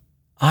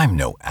"I'm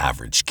no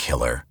average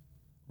killer,"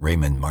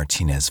 Raymond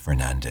Martinez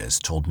Fernandez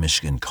told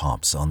Michigan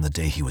cops on the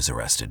day he was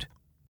arrested.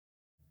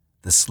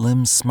 The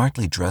slim,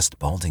 smartly dressed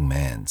balding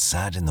man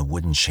sat in the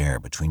wooden chair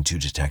between two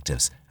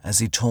detectives as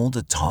he told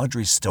a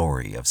tawdry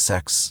story of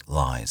sex,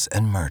 lies,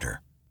 and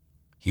murder.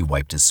 He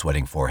wiped his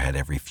sweating forehead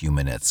every few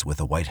minutes with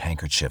a white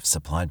handkerchief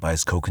supplied by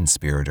his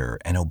co-conspirator,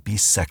 an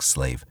obese sex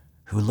slave,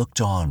 who looked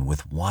on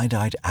with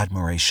wide-eyed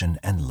admiration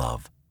and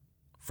love.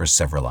 For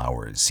several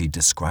hours, he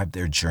described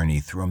their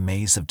journey through a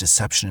maze of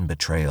deception and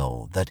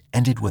betrayal that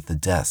ended with the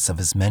deaths of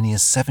as many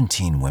as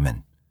 17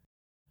 women.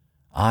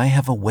 "I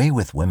have a way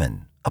with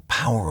women, a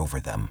power over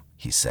them,"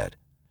 he said.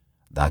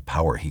 That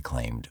power, he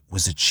claimed,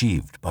 was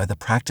achieved by the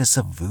practice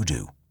of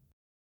voodoo.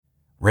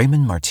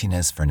 Raymond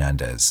Martinez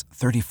Fernandez,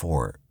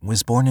 34,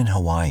 was born in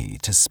Hawaii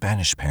to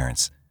Spanish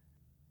parents.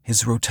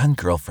 His rotund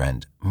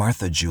girlfriend,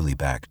 Martha Julie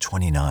Beck,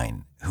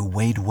 29, who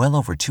weighed well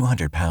over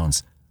 200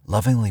 pounds,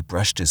 lovingly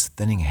brushed his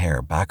thinning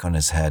hair back on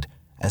his head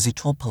as he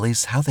told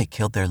police how they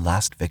killed their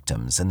last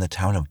victims in the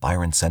town of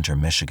Byron Center,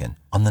 Michigan,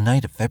 on the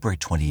night of February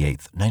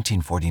 28,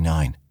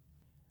 1949.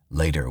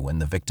 Later, when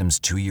the victim's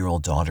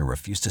 2-year-old daughter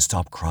refused to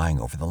stop crying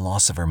over the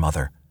loss of her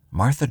mother,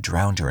 Martha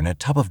drowned her in a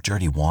tub of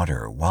dirty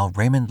water while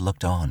Raymond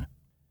looked on.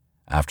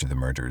 After the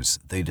murders,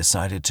 they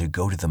decided to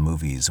go to the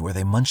movies where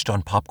they munched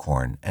on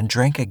popcorn and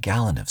drank a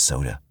gallon of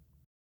soda.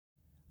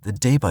 The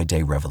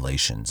day-by-day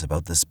revelations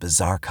about this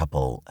bizarre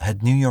couple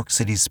had New York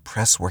City's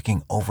press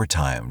working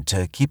overtime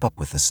to keep up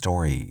with a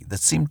story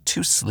that seemed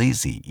too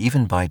sleazy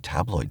even by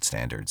tabloid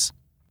standards.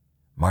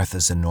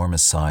 Martha's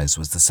enormous size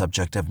was the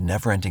subject of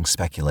never-ending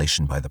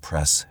speculation by the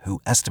press,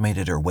 who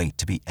estimated her weight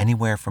to be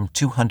anywhere from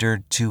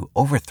 200 to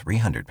over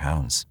 300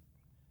 pounds.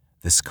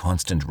 This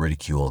constant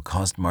ridicule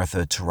caused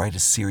Martha to write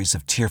a series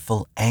of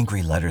tearful,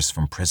 angry letters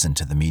from prison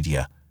to the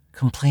media,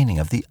 complaining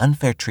of the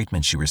unfair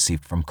treatment she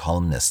received from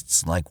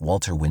columnists like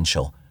Walter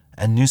Winchell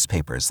and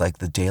newspapers like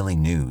the Daily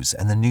News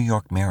and the New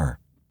York Mirror.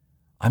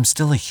 "I'm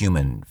still a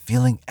human,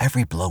 feeling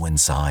every blow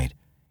inside,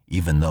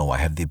 even though I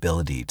have the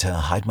ability to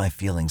hide my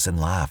feelings and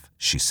laugh,"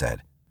 she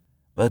said.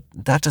 "But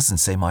that doesn't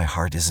say my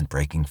heart isn't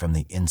breaking from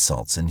the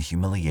insults and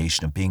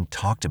humiliation of being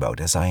talked about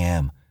as I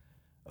am.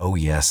 Oh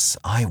yes,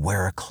 I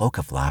wear a cloak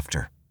of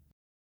laughter."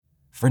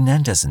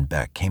 Fernandez and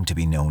Beck came to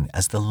be known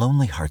as the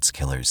Lonely Hearts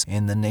Killers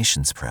in the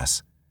nation's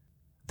press.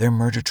 Their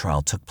murder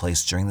trial took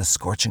place during the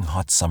scorching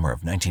hot summer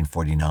of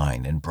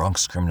 1949 in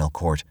Bronx Criminal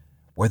Court,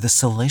 where the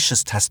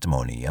salacious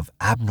testimony of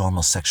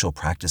abnormal sexual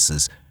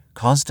practices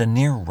caused a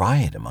near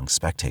riot among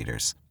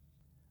spectators.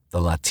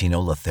 The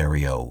Latino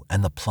Lothario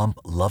and the plump,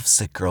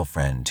 lovesick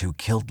girlfriend who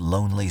killed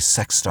lonely,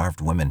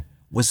 sex-starved women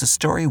was a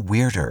story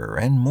weirder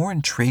and more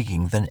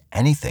intriguing than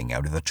anything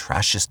out of the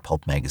trashiest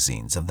pulp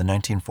magazines of the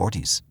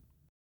 1940s.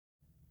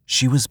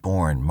 She was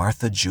born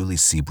Martha Julie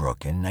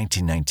Seabrook in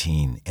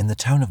 1919 in the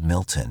town of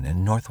Milton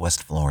in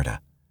northwest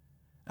Florida.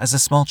 As a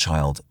small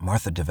child,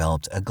 Martha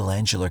developed a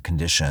glandular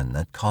condition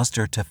that caused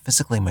her to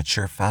physically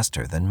mature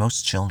faster than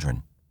most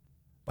children.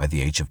 By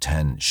the age of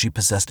 10, she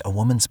possessed a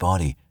woman's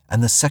body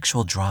and the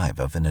sexual drive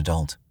of an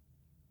adult.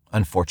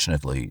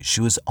 Unfortunately,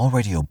 she was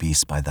already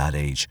obese by that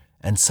age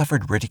and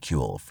suffered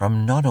ridicule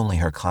from not only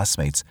her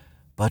classmates,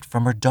 but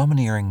from her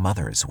domineering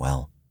mother as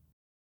well.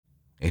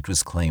 It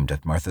was claimed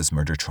at Martha's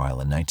murder trial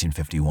in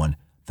 1951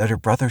 that her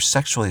brother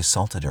sexually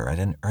assaulted her at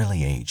an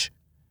early age.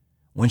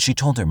 When she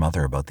told her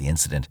mother about the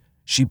incident,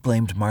 she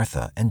blamed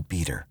Martha and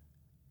beat her.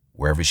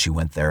 Wherever she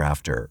went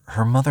thereafter,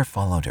 her mother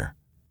followed her.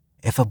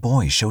 If a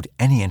boy showed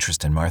any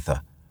interest in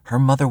Martha, her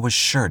mother was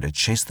sure to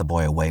chase the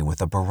boy away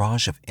with a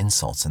barrage of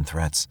insults and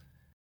threats.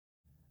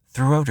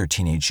 Throughout her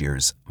teenage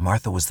years,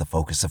 Martha was the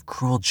focus of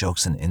cruel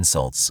jokes and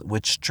insults,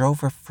 which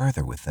drove her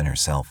further within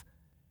herself.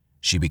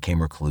 She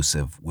became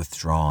reclusive,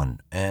 withdrawn,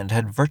 and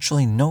had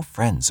virtually no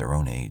friends her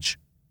own age.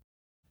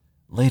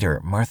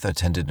 Later, Martha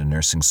attended a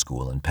nursing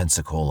school in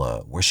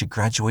Pensacola, where she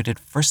graduated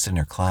first in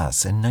her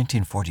class in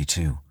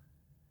 1942.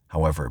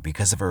 However,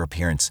 because of her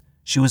appearance,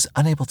 she was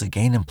unable to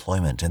gain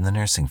employment in the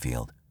nursing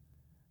field.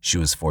 She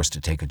was forced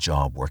to take a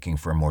job working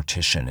for a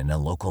mortician in a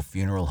local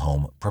funeral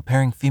home,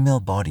 preparing female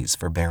bodies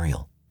for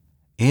burial.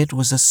 It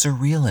was a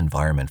surreal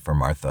environment for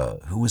Martha,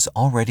 who was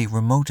already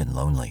remote and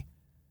lonely.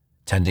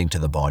 Tending to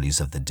the bodies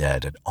of the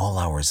dead at all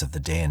hours of the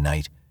day and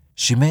night,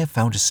 she may have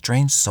found a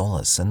strange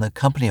solace in the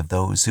company of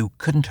those who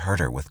couldn't hurt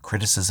her with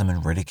criticism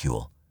and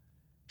ridicule.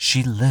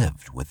 She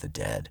lived with the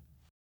dead.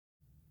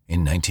 In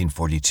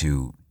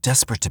 1942,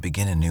 desperate to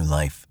begin a new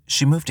life,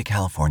 she moved to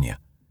California.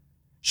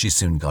 She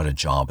soon got a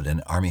job at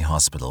an army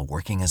hospital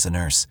working as a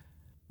nurse.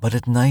 But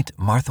at night,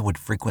 Martha would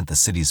frequent the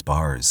city's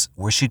bars,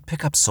 where she'd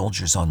pick up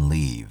soldiers on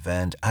leave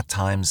and, at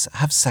times,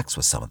 have sex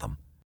with some of them.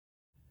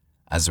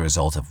 As a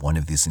result of one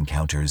of these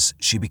encounters,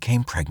 she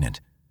became pregnant.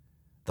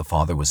 The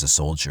father was a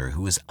soldier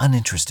who was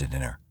uninterested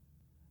in her.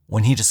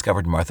 When he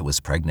discovered Martha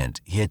was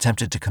pregnant, he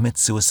attempted to commit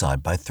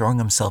suicide by throwing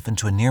himself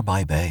into a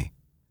nearby bay.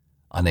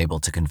 Unable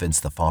to convince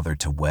the father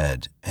to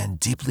wed, and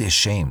deeply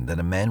ashamed that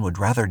a man would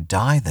rather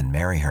die than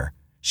marry her,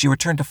 she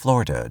returned to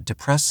Florida,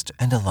 depressed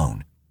and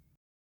alone.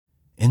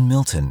 In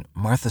Milton,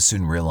 Martha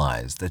soon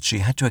realized that she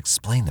had to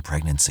explain the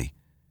pregnancy.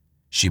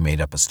 She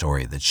made up a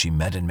story that she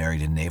met and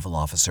married a naval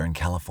officer in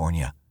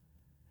California.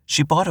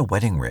 She bought a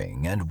wedding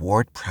ring and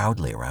wore it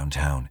proudly around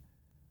town.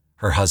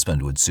 Her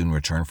husband would soon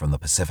return from the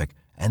Pacific,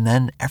 and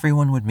then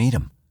everyone would meet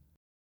him.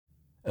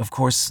 Of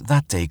course,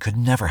 that day could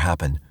never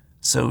happen,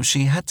 so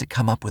she had to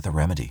come up with a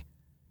remedy.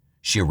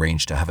 She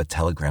arranged to have a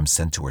telegram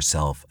sent to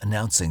herself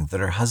announcing that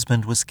her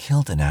husband was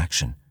killed in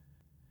action.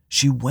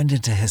 She went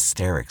into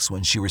hysterics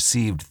when she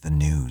received the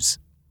news.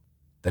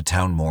 The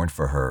town mourned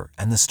for her,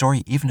 and the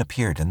story even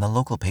appeared in the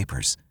local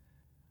papers.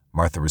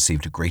 Martha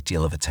received a great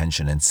deal of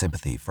attention and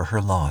sympathy for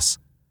her loss.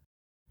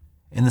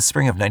 In the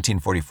spring of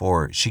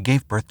 1944, she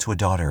gave birth to a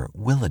daughter,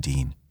 Willa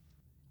Dean.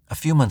 A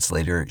few months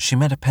later, she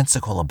met a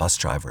Pensacola bus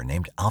driver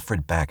named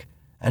Alfred Beck,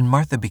 and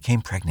Martha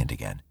became pregnant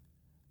again.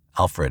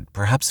 Alfred,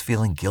 perhaps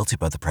feeling guilty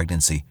about the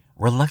pregnancy,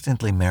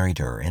 reluctantly married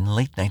her in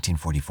late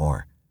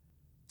 1944.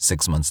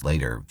 6 months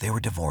later, they were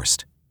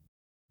divorced.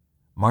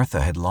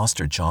 Martha had lost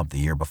her job the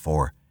year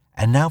before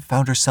and now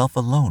found herself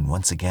alone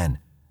once again,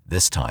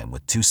 this time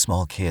with 2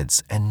 small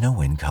kids and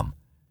no income.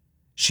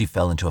 She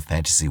fell into a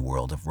fantasy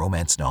world of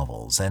romance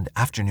novels and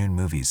afternoon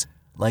movies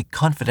like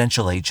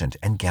Confidential Agent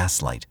and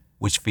Gaslight,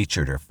 which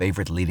featured her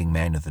favorite leading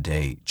man of the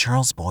day,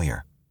 Charles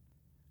Boyer.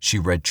 She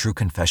read true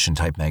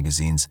confession-type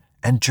magazines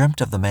and dreamt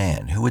of the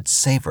man who would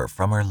save her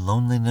from her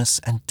loneliness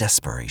and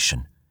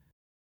desperation.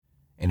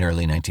 In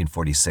early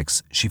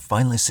 1946, she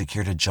finally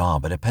secured a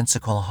job at a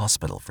Pensacola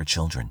hospital for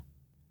children.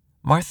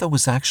 Martha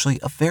was actually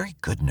a very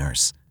good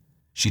nurse.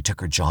 She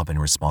took her job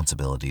and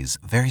responsibilities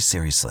very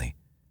seriously.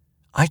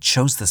 "I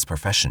chose this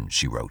profession,"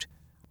 she wrote,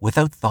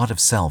 "without thought of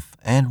self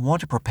and want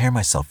to prepare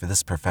myself for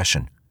this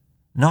profession,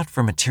 not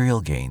for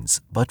material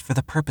gains, but for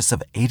the purpose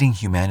of aiding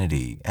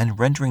humanity and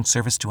rendering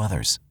service to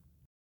others."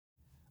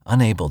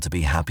 Unable to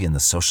be happy in the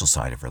social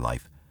side of her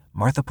life,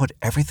 Martha put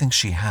everything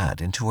she had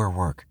into her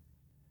work.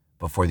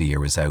 Before the year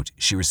was out,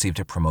 she received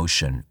a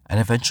promotion and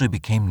eventually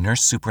became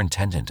nurse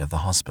superintendent of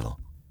the hospital.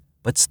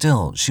 But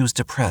still, she was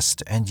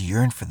depressed and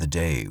yearned for the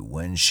day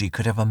when she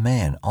could have a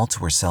man all to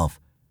herself,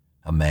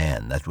 a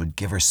man that would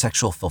give her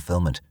sexual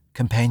fulfillment,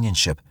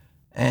 companionship,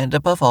 and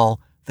above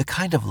all, the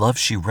kind of love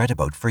she read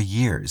about for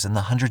years in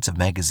the hundreds of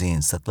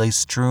magazines that lay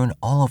strewn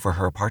all over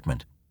her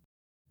apartment.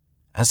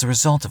 As a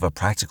result of a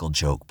practical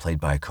joke played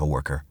by a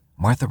coworker,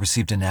 Martha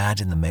received an ad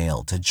in the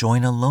mail to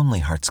join a Lonely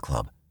Hearts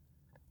Club.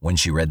 When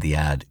she read the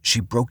ad, she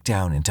broke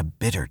down into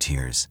bitter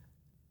tears.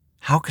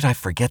 "How could I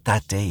forget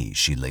that day?"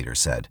 she later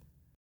said.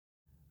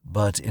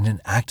 But in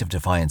an act of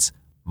defiance,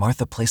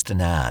 Martha placed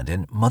an ad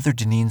in Mother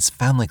Deneen's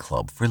Family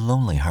Club for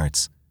Lonely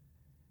Hearts.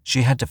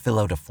 She had to fill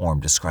out a form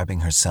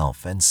describing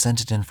herself and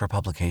sent it in for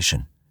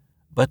publication.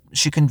 But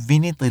she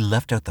conveniently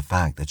left out the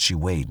fact that she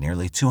weighed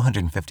nearly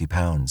 250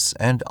 pounds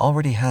and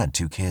already had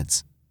 2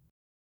 kids.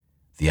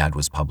 The ad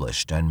was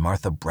published, and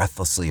Martha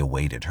breathlessly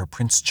awaited her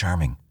Prince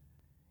Charming.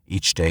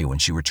 Each day when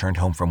she returned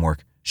home from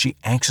work, she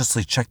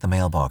anxiously checked the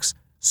mailbox,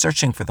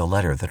 searching for the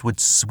letter that would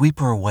sweep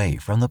her away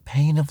from the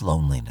pain of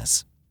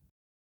loneliness.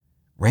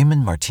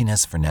 Raymond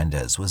Martinez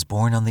Fernandez was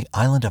born on the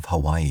island of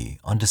Hawaii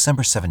on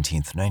December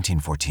 17,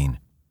 1914.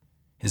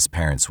 His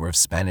parents were of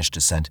Spanish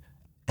descent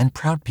and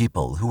proud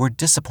people who were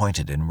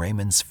disappointed in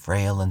Raymond's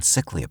frail and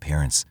sickly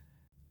appearance.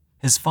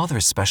 His father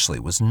especially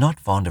was not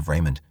fond of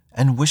Raymond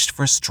and wished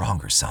for a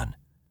stronger son.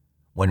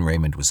 When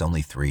Raymond was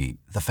only 3,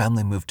 the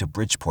family moved to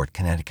Bridgeport,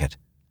 Connecticut.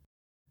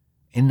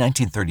 In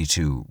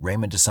 1932,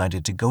 Raymond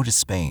decided to go to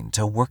Spain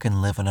to work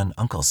and live on an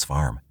uncle's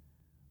farm.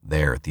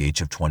 There, at the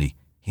age of 20,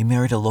 he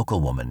married a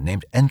local woman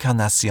named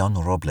Encarnacion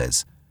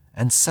Robles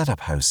and set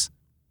up house.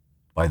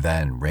 By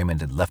then,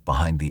 Raymond had left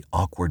behind the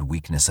awkward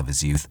weakness of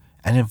his youth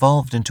and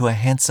evolved into a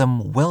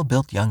handsome,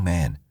 well-built young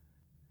man.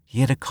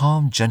 He had a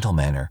calm, gentle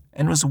manner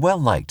and was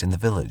well-liked in the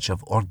village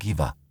of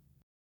Orgiva.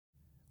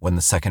 When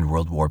the Second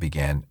World War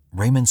began,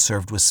 Raymond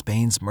served with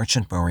Spain's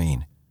merchant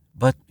marine,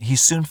 but he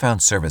soon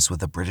found service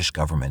with the British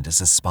government as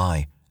a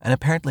spy and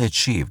apparently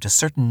achieved a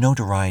certain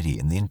notoriety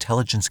in the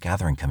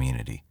intelligence-gathering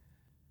community.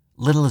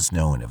 Little is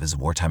known of his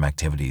wartime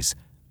activities,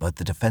 but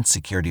the Defense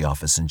Security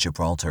Office in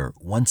Gibraltar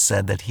once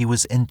said that he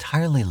was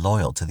entirely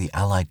loyal to the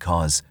Allied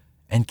cause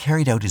and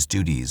carried out his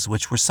duties,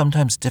 which were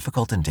sometimes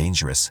difficult and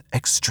dangerous,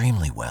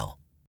 extremely well.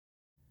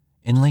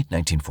 In late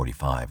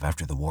 1945,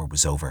 after the war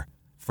was over,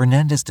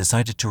 Fernandez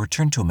decided to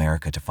return to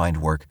America to find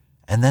work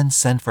and then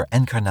send for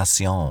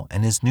Encarnacion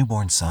and his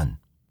newborn son.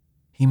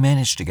 He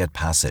managed to get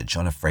passage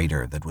on a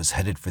freighter that was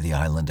headed for the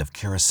island of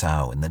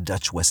Curaçao in the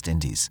Dutch West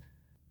Indies.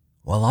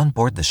 While on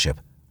board the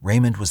ship,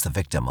 Raymond was the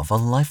victim of a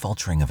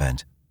life-altering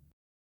event.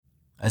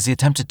 As he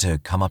attempted to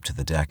come up to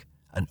the deck,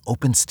 an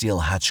open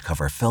steel hatch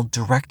cover fell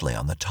directly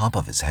on the top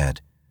of his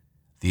head.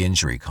 The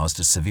injury caused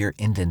a severe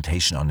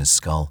indentation on his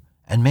skull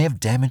and may have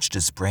damaged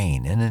his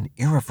brain in an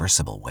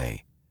irreversible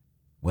way.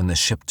 When the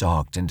ship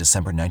docked in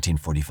December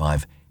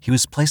 1945, he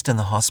was placed in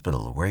the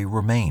hospital where he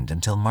remained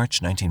until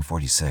March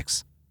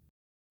 1946.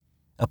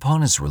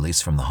 Upon his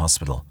release from the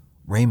hospital,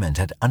 Raymond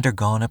had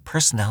undergone a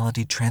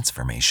personality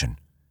transformation.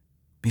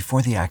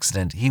 Before the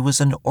accident, he was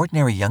an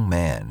ordinary young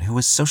man who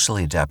was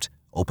socially adept,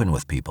 open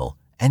with people,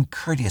 and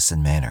courteous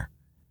in manner.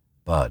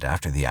 But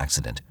after the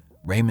accident,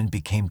 Raymond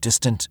became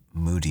distant,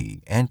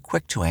 moody, and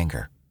quick to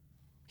anger.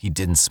 He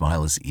didn't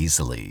smile as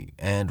easily,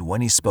 and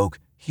when he spoke,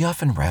 he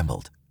often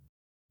rambled.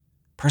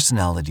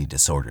 Personality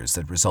disorders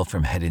that result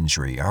from head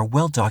injury are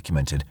well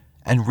documented,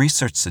 and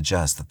research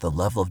suggests that the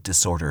level of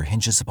disorder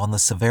hinges upon the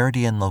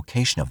severity and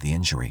location of the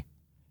injury.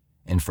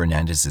 In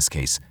Fernandez's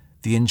case,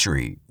 the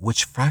injury,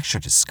 which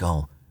fractured his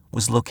skull,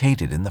 was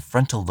located in the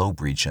frontal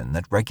lobe region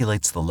that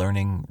regulates the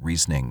learning,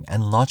 reasoning,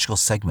 and logical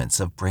segments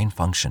of brain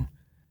function.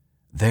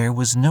 There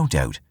was no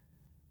doubt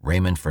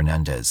Raymond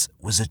Fernandez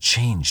was a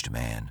changed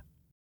man.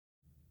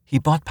 He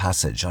bought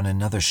passage on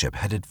another ship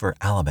headed for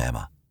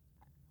Alabama.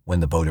 When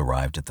the boat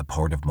arrived at the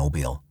port of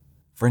Mobile,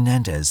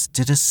 Fernandez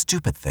did a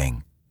stupid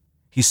thing.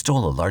 He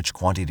stole a large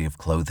quantity of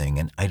clothing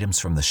and items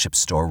from the ship's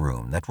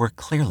storeroom that were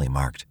clearly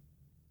marked.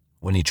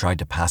 When he tried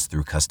to pass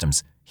through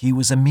customs, he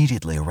was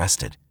immediately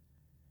arrested.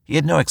 He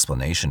had no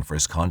explanation for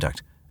his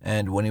conduct,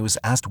 and when he was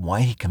asked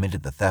why he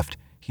committed the theft,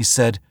 he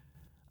said,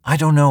 "I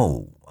don't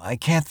know. I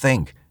can't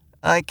think.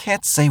 I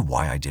can't say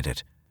why I did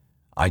it.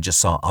 I just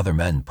saw other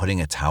men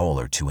putting a towel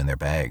or two in their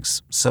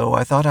bags, so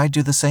I thought I'd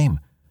do the same.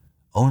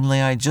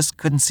 Only I just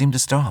couldn't seem to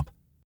stop."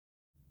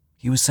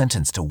 He was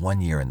sentenced to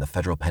 1 year in the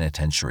federal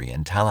penitentiary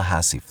in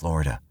Tallahassee,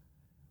 Florida.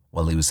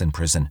 While he was in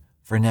prison,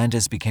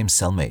 Fernandez became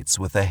cellmates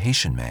with a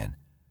Haitian man.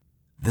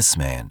 This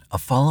man, a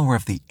follower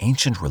of the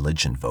ancient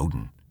religion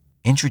Vodun,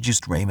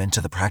 introduced Raymond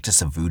to the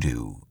practice of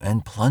voodoo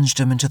and plunged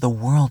him into the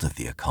world of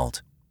the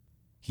occult.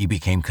 He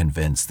became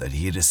convinced that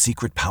he had a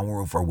secret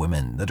power over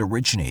women that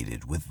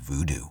originated with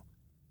voodoo.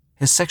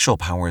 His sexual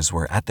powers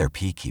were at their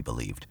peak, he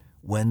believed,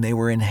 when they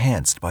were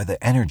enhanced by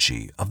the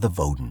energy of the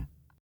Vodun.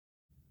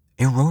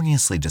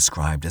 Erroneously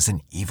described as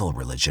an evil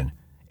religion,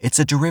 it's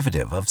a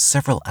derivative of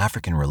several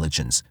African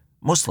religions,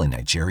 mostly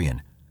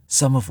Nigerian,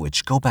 some of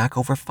which go back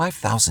over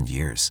 5,000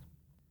 years.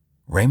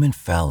 Raymond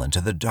fell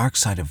into the dark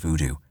side of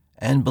voodoo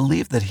and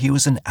believed that he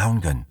was an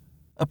Aungun,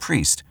 a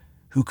priest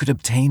who could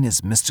obtain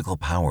his mystical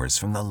powers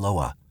from the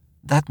Loa,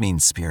 that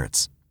means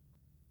spirits.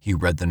 He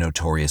read the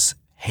notorious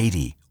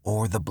Haiti,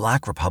 or the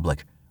Black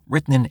Republic,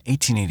 written in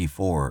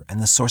 1884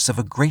 and the source of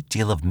a great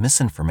deal of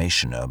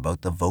misinformation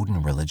about the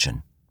Vodun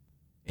religion.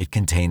 It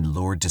contained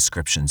lurid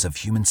descriptions of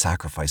human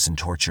sacrifice and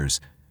tortures,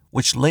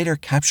 which later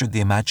captured the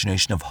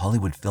imagination of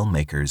Hollywood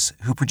filmmakers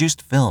who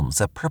produced films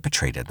that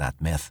perpetrated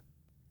that myth.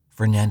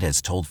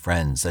 Fernandez told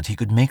friends that he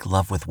could make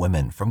love with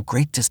women from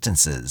great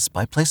distances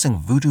by placing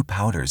voodoo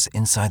powders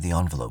inside the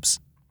envelopes.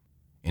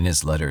 In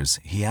his letters,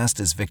 he asked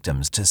his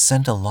victims to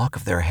send a lock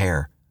of their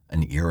hair,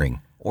 an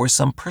earring, or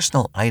some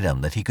personal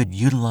item that he could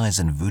utilize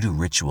in voodoo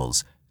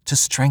rituals to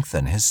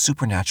strengthen his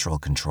supernatural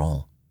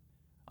control.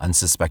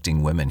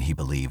 Unsuspecting women, he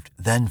believed,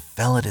 then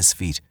fell at his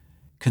feet,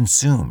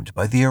 consumed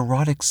by the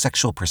erotic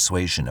sexual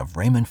persuasion of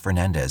Raymond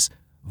Fernandez,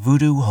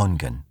 Voodoo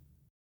Hongun.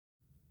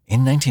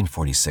 In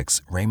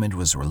 1946, Raymond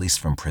was released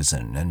from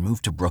prison and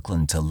moved to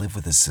Brooklyn to live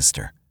with his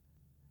sister.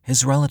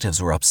 His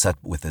relatives were upset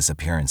with his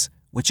appearance,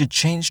 which had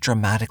changed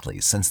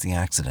dramatically since the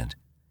accident.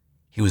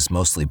 He was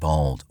mostly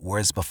bald,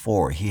 whereas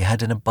before he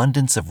had an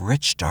abundance of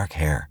rich, dark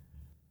hair.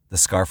 The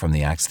scar from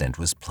the accident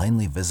was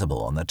plainly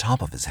visible on the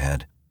top of his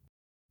head.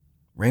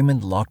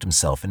 Raymond locked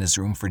himself in his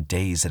room for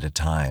days at a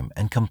time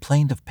and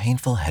complained of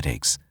painful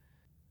headaches.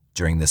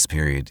 During this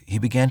period, he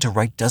began to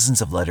write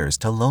dozens of letters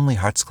to Lonely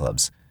Hearts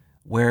Clubs,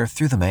 where,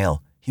 through the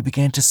mail, he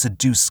began to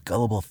seduce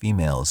gullible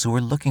females who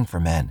were looking for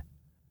men.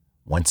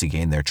 Once he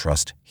gained their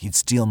trust, he'd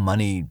steal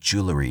money,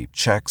 jewelry,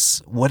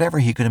 checks, whatever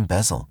he could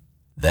embezzle.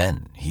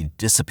 Then he'd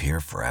disappear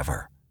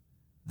forever.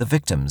 The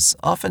victims,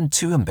 often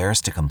too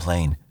embarrassed to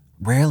complain,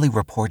 rarely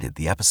reported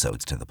the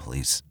episodes to the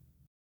police.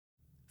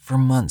 For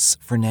months,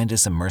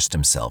 Fernandez immersed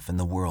himself in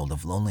the world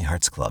of Lonely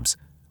Hearts Clubs,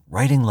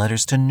 writing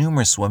letters to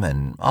numerous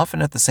women,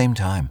 often at the same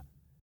time.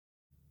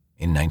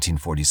 In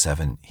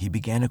 1947, he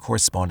began a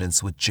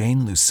correspondence with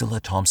Jane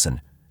Lucilla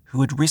Thompson, who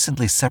had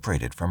recently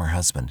separated from her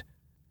husband.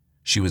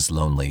 She was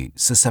lonely,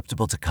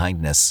 susceptible to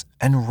kindness,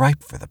 and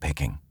ripe for the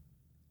picking.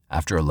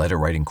 After a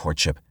letter-writing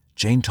courtship,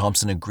 Jane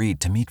Thompson agreed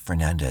to meet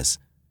Fernandez.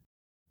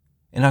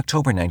 In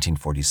October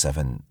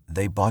 1947,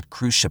 they bought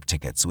cruise ship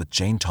tickets with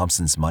Jane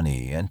Thompson's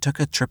money and took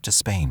a trip to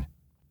Spain.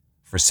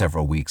 For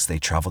several weeks, they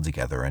traveled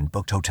together and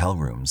booked hotel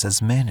rooms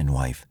as man and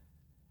wife.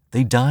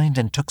 They dined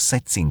and took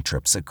sightseeing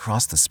trips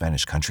across the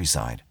Spanish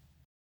countryside.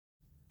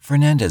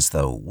 Fernandez,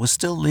 though, was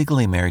still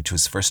legally married to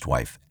his first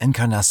wife,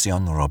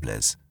 Encarnacion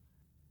Robles.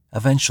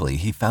 Eventually,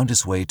 he found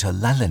his way to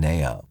La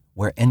Linea,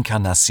 where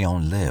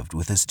Encarnacion lived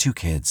with his 2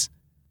 kids.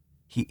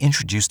 He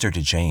introduced her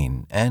to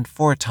Jane, and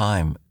for a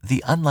time,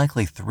 the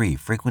unlikely three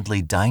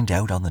frequently dined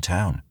out on the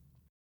town.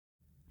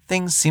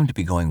 Things seemed to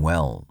be going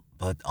well,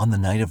 but on the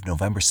night of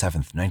November 7,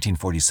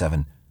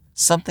 1947,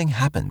 something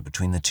happened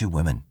between the 2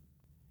 women.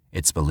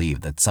 It's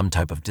believed that some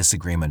type of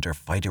disagreement or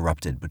fight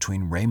erupted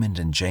between Raymond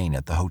and Jane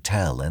at the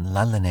hotel in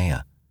La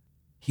Linea.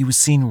 He was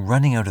seen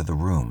running out of the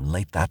room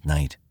late that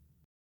night.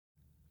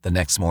 The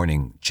next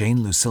morning,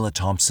 Jane Lucilla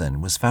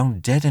Thompson was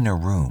found dead in her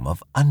room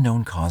of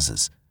unknown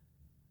causes.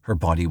 Her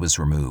body was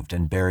removed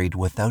and buried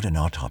without an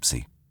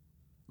autopsy.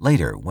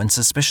 Later, when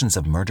suspicions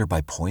of murder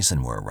by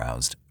poison were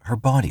aroused, her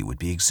body would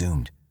be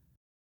exhumed.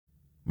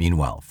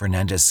 Meanwhile,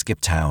 Fernandez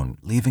skipped town,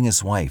 leaving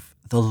his wife,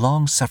 the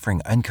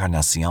long-suffering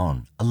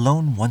Encarnacion,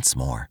 alone once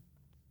more.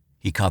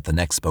 He caught the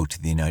next boat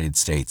to the United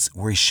States,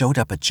 where he showed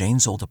up at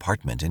Jane's old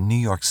apartment in New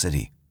York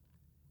City.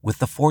 With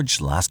the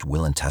forged last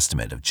will and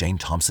testament of Jane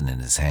Thompson in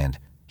his hand,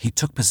 he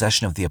took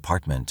possession of the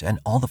apartment and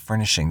all the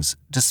furnishings,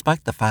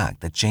 despite the fact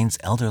that Jane's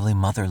elderly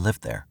mother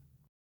lived there.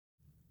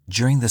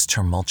 During this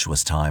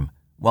tumultuous time,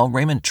 while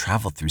Raymond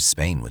traveled through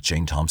Spain with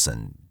Jane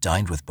Thompson,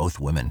 dined with both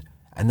women,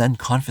 and then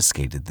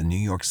confiscated the New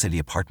York City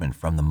apartment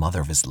from the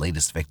mother of his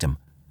latest victim,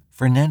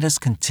 Fernandez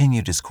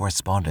continued his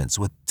correspondence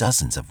with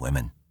dozens of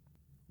women.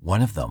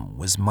 One of them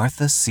was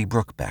Martha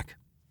Seabrook Beck.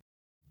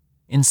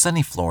 In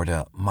sunny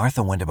Florida,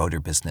 Martha went about her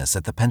business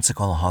at the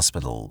Pensacola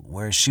Hospital,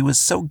 where she was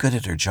so good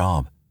at her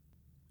job.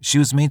 She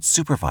was made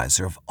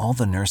supervisor of all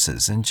the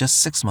nurses in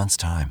just 6 months'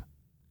 time.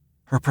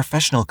 Her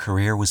professional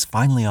career was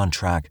finally on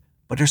track,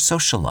 but her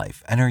social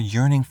life and her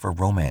yearning for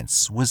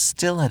romance was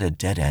still at a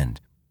dead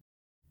end.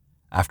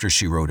 After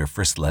she wrote her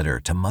first letter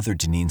to Mother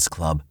Denine's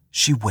club,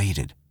 she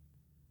waited.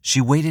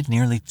 She waited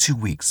nearly 2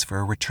 weeks for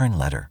a return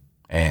letter,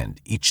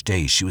 and each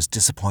day she was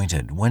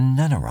disappointed when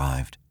none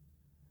arrived.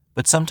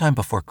 But sometime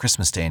before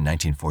Christmas Day in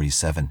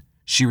 1947,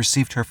 she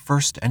received her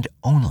first and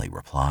only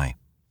reply.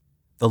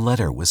 The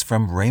letter was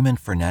from Raymond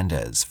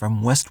Fernandez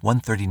from West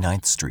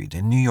 139th Street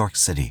in New York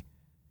City.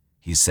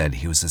 He said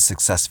he was a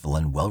successful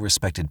and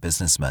well-respected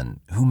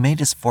businessman who made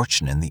his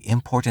fortune in the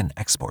import and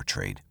export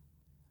trade.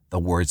 The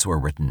words were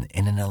written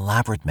in an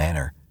elaborate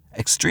manner,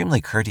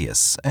 extremely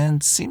courteous,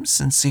 and seemed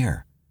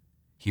sincere.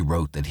 He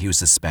wrote that he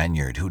was a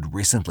Spaniard who'd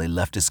recently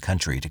left his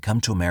country to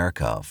come to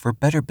America for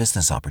better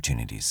business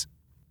opportunities.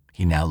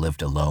 He now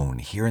lived alone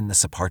here in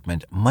this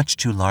apartment, much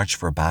too large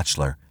for a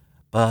bachelor,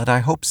 but I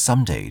hope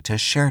someday to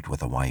share it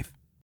with a wife.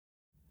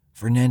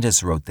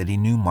 Fernandez wrote that he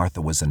knew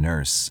Martha was a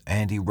nurse,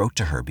 and he wrote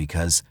to her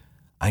because,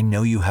 "I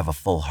know you have a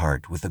full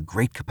heart with a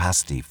great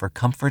capacity for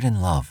comfort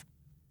and love."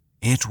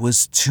 It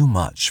was too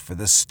much for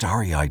the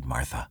starry-eyed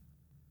Martha.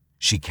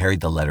 She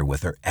carried the letter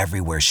with her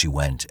everywhere she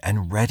went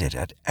and read it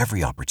at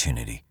every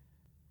opportunity.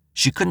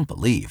 She couldn't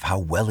believe how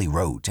well he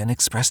wrote and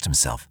expressed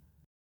himself.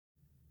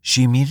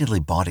 She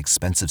immediately bought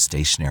expensive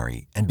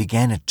stationery and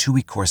began a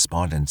 2-week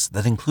correspondence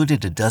that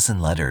included a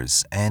dozen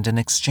letters and an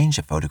exchange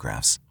of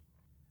photographs.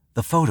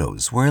 The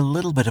photos were a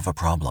little bit of a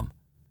problem.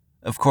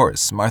 Of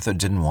course, Martha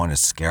didn't want to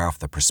scare off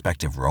the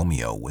prospective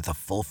Romeo with a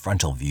full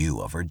frontal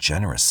view of her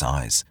generous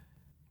size.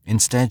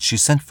 Instead, she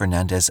sent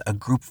Fernandez a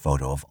group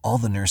photo of all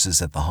the nurses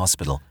at the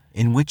hospital,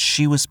 in which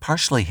she was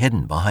partially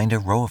hidden behind a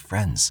row of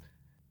friends.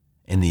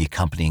 In the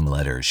accompanying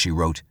letter, she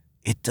wrote,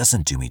 "It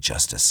doesn't do me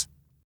justice."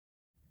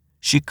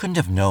 She couldn't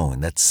have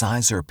known that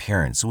size or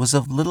appearance was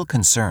of little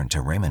concern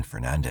to Raymond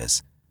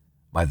Fernandez.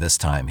 By this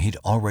time, he'd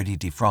already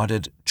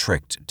defrauded,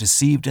 tricked,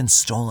 deceived, and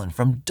stolen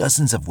from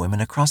dozens of women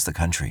across the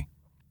country.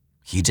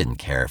 He didn't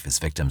care if his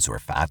victims were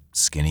fat,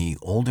 skinny,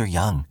 old, or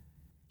young.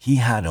 He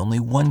had only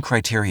one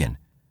criterion: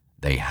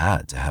 they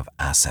had to have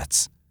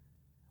assets.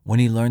 When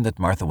he learned that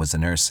Martha was a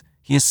nurse,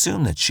 he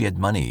assumed that she had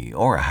money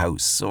or a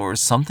house or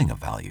something of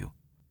value.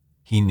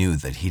 He knew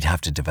that he'd have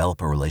to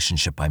develop a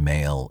relationship by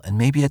mail and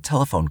maybe a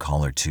telephone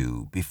call or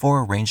two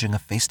before arranging a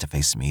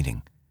face-to-face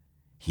meeting.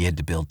 He had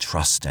to build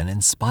trust and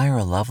inspire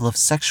a level of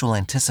sexual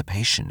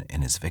anticipation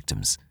in his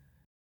victims.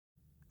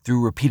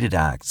 Through repeated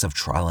acts of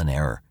trial and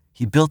error,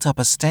 he built up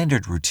a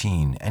standard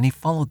routine, and he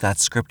followed that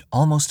script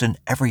almost in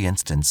every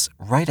instance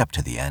right up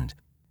to the end.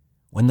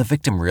 When the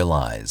victim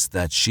realized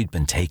that she'd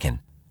been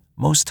taken,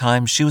 most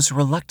times she was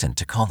reluctant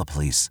to call the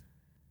police.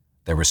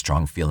 There were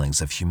strong feelings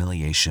of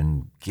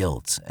humiliation,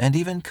 guilt, and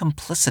even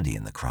complicity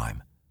in the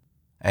crime.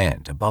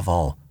 And, above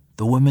all,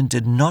 the women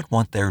did not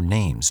want their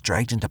names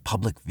dragged into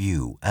public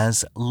view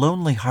as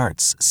lonely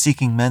hearts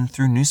seeking men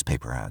through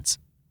newspaper ads.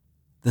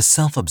 The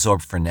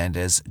self-absorbed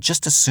Fernandez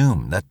just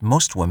assumed that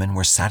most women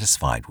were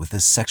satisfied with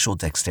his sexual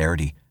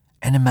dexterity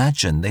and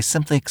imagined they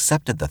simply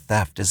accepted the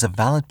theft as a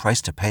valid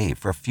price to pay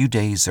for a few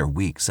days or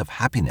weeks of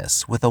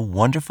happiness with a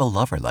wonderful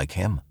lover like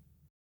him.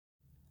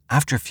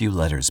 After a few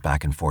letters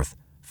back and forth,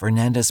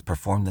 Fernandez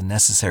performed the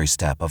necessary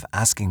step of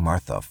asking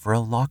Martha for a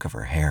lock of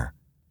her hair.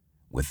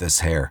 With this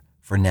hair,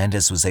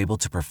 Fernandez was able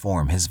to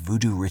perform his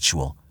voodoo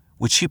ritual,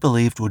 which he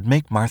believed would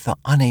make Martha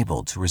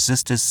unable to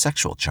resist his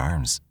sexual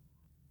charms.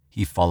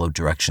 He followed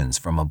directions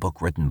from a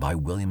book written by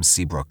William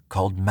Seabrook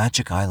called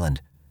Magic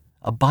Island,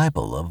 a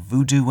Bible of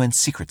voodoo and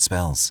secret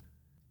spells.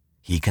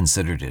 He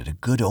considered it a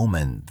good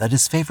omen that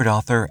his favorite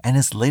author and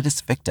his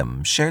latest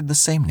victim shared the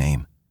same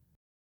name.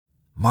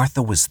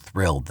 Martha was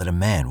thrilled that a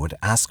man would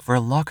ask for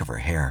a lock of her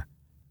hair.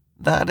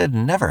 That had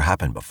never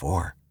happened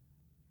before.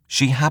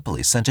 She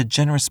happily sent a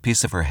generous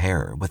piece of her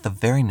hair with the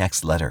very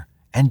next letter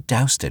and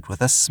doused it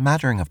with a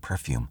smattering of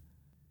perfume.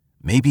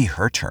 Maybe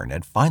her turn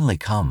had finally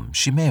come,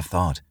 she may have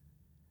thought.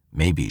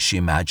 Maybe she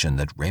imagined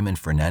that Raymond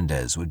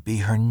Fernandez would be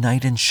her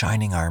knight in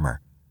shining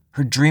armor,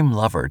 her dream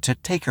lover to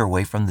take her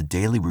away from the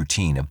daily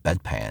routine of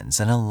bedpans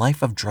and a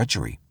life of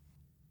drudgery.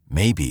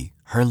 Maybe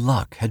her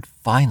luck had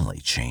finally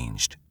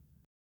changed.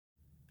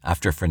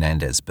 After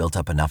Fernandez built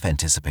up enough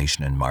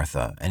anticipation in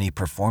Martha and he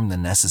performed the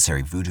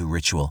necessary voodoo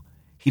ritual,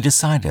 he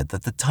decided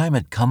that the time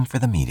had come for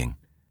the meeting.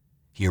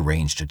 He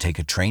arranged to take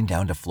a train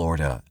down to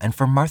Florida and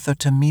for Martha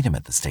to meet him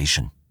at the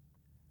station.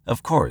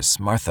 Of course,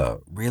 Martha,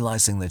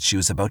 realizing that she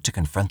was about to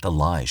confront the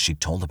lies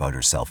she'd told about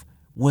herself,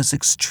 was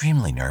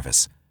extremely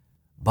nervous.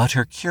 But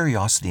her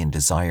curiosity and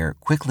desire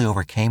quickly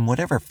overcame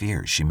whatever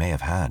fears she may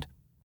have had.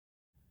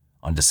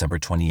 On December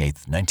 28,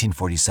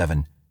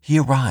 1947, he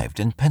arrived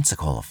in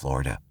Pensacola,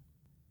 Florida.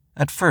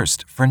 At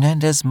first,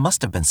 Fernandez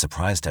must have been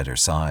surprised at her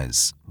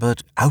size,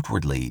 but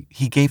outwardly,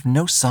 he gave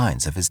no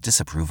signs of his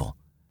disapproval.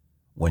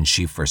 When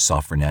she first saw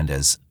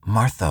Fernandez,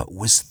 Martha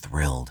was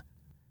thrilled.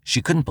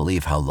 She couldn't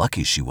believe how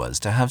lucky she was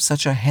to have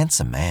such a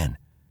handsome man.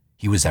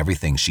 He was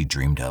everything she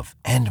dreamed of,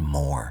 and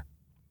more.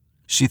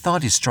 She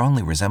thought he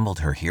strongly resembled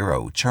her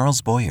hero,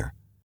 Charles Boyer.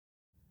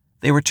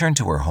 They returned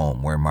to her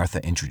home where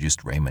Martha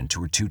introduced Raymond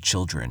to her 2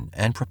 children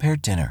and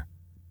prepared dinner.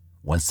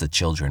 Once the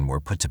children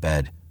were put to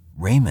bed,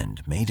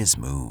 Raymond made his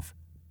move.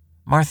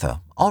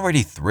 Martha,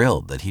 already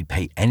thrilled that he'd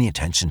pay any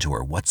attention to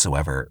her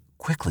whatsoever,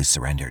 quickly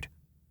surrendered.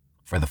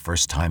 For the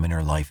first time in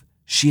her life,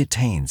 she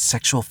attained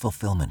sexual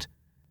fulfillment.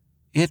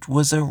 It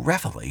was a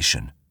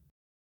revelation.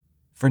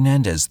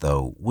 Fernandez,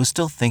 though, was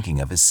still thinking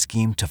of his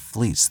scheme to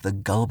fleece the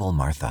gullible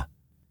Martha.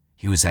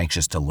 He was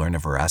anxious to learn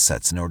of her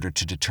assets in order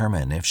to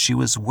determine if she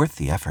was worth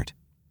the effort.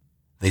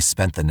 They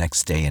spent the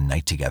next day and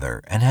night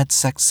together and had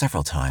sex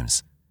several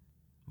times.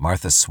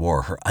 Martha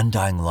swore her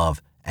undying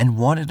love and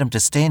wanted him to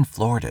stay in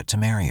Florida to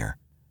marry her.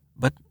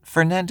 But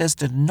Fernandez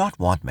did not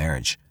want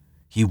marriage.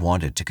 He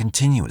wanted to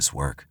continue his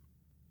work.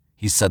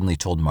 He suddenly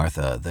told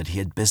Martha that he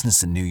had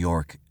business in New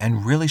York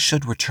and really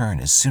should return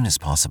as soon as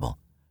possible.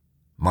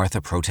 Martha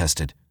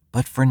protested,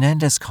 but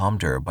Fernandez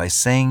calmed her by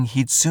saying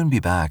he'd soon be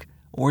back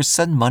or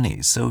send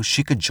money so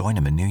she could join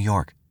him in New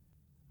York.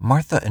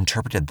 Martha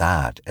interpreted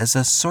that as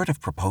a sort of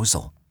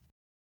proposal.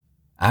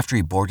 After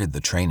he boarded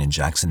the train in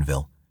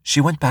Jacksonville,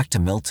 she went back to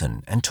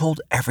Milton and told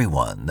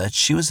everyone that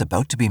she was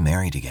about to be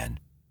married again.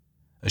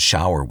 A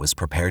shower was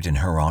prepared in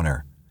her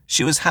honor.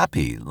 She was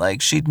happy like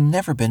she'd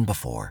never been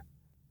before.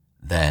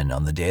 Then,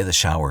 on the day of the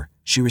shower,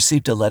 she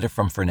received a letter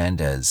from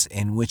Fernandez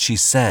in which he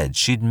said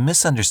she'd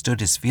misunderstood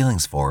his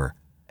feelings for her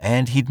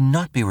and he'd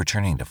not be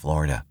returning to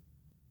Florida.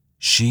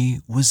 She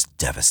was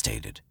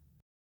devastated.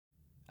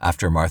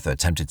 After Martha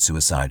attempted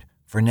suicide,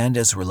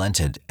 Fernandez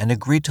relented and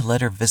agreed to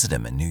let her visit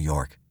him in New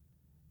York.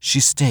 She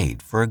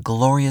stayed for a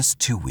glorious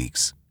 2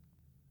 weeks.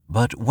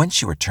 But when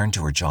she returned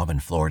to her job in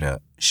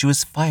Florida, she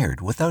was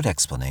fired without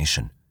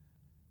explanation.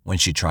 When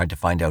she tried to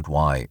find out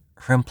why,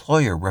 her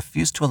employer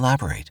refused to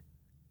elaborate.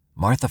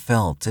 Martha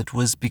felt it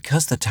was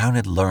because the town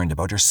had learned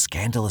about her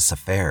scandalous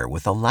affair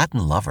with a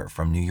Latin lover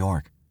from New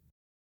York.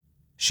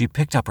 She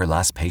picked up her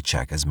last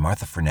paycheck as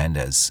Martha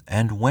Fernandez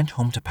and went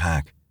home to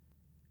pack.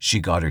 She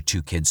got her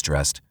 2 kids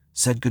dressed,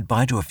 said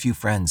goodbye to a few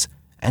friends,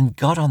 and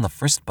got on the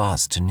first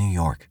bus to New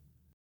York.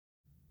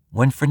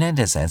 When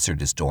Fernandez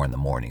answered his door in the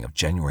morning of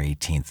January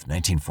 18,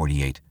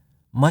 1948,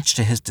 much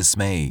to his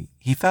dismay,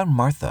 he found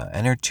Martha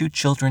and her 2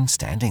 children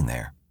standing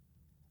there.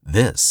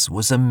 This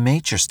was a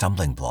major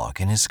stumbling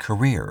block in his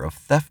career of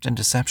theft and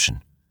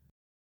deception.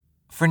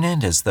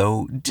 Fernandez,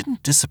 though,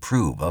 didn't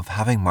disapprove of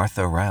having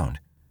Martha around.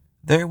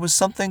 There was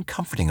something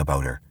comforting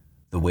about her,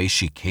 the way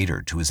she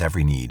catered to his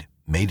every need,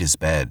 made his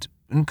bed,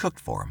 and cooked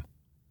for him.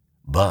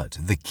 But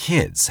the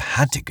kids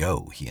had to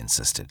go, he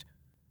insisted.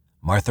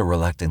 Martha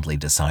reluctantly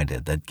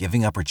decided that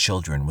giving up her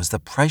children was the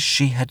price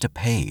she had to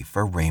pay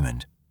for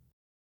Raymond.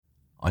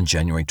 On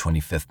January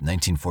 25,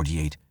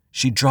 1948,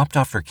 she dropped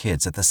off her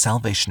kids at the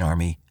Salvation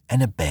Army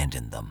and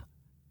abandoned them.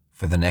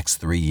 For the next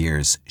 3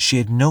 years, she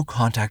had no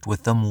contact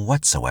with them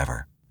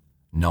whatsoever.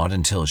 Not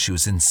until she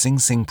was in Sing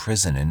Sing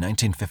prison in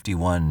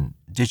 1951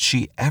 did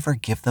she ever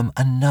give them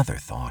another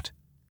thought.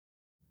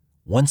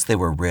 Once they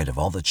were rid of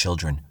all the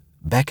children,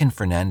 Beck and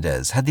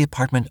Fernandez had the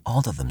apartment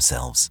all to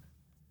themselves.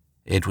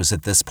 It was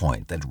at this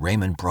point that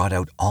Raymond brought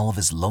out all of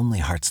his lonely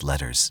heart's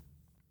letters.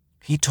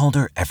 He told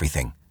her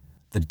everything,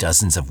 the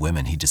dozens of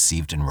women he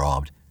deceived and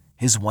robbed,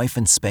 his wife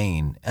in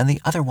Spain, and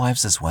the other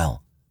wives as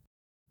well.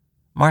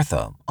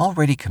 Martha,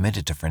 already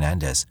committed to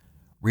Fernandez,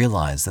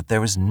 realized that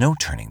there was no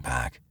turning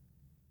back.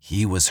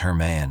 He was her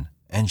man,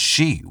 and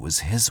she was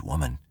his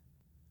woman.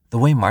 The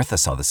way Martha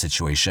saw the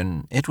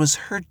situation, it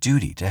was her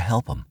duty to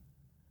help him.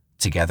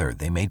 Together,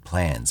 they made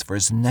plans for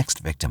his next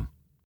victim.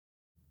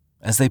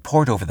 As they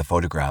pored over the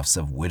photographs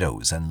of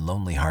widows and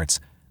lonely hearts,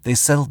 they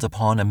settled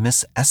upon a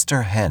Miss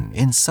Esther Henn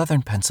in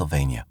southern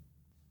Pennsylvania.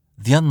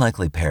 The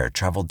unlikely pair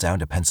traveled down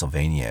to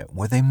Pennsylvania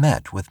where they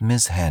met with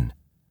Ms. Henn.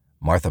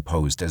 Martha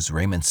posed as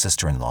Raymond's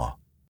sister-in-law.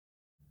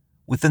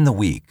 Within the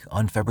week,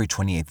 on February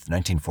 28,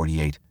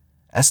 1948,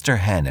 Esther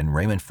Henn and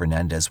Raymond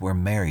Fernandez were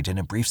married in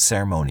a brief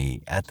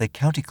ceremony at the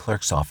county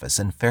clerk's office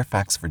in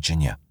Fairfax,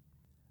 Virginia.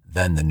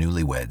 Then the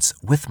newlyweds,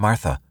 with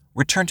Martha,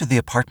 returned to the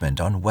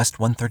apartment on West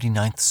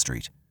 139th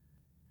Street.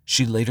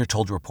 She later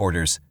told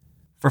reporters,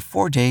 "For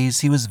 4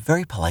 days he was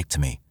very polite to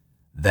me.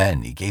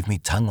 Then he gave me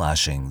tongue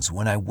lashings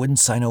when I wouldn't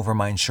sign over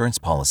my insurance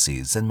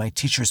policies and my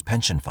teacher's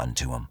pension fund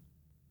to him."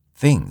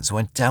 Things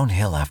went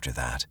downhill after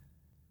that.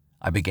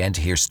 I began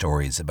to hear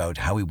stories about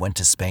how he went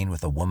to Spain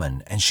with a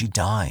woman and she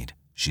died,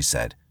 she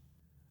said.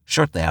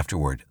 Shortly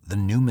afterward, the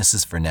new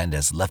Mrs.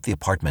 Fernandez left the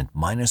apartment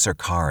minus her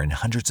car and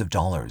hundreds of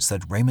dollars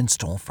that Raymond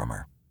stole from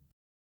her.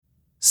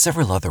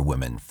 Several other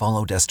women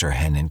followed Esther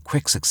Hen in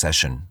quick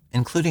succession,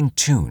 including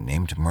two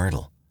named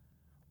Myrtle.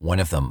 One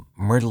of them,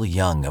 Myrtle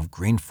Young of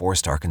Green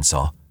Forest,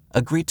 Arkansas,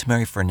 agreed to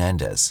marry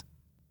Fernandez.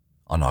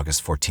 On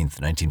August 14,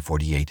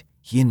 1948,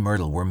 he and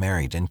Myrtle were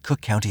married in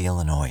Cook County,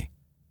 Illinois.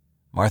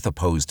 Martha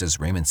posed as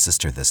Raymond's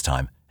sister this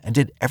time and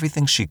did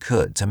everything she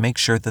could to make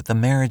sure that the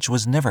marriage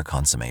was never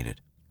consummated.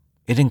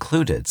 It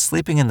included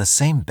sleeping in the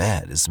same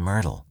bed as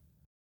Myrtle.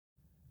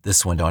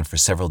 This went on for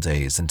several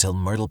days until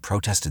Myrtle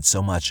protested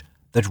so much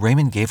that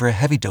Raymond gave her a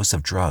heavy dose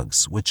of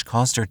drugs, which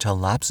caused her to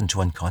lapse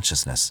into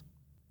unconsciousness.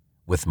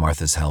 With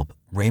Martha's help,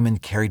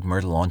 Raymond carried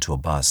Myrtle onto a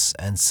bus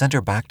and sent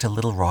her back to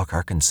Little Rock,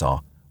 Arkansas,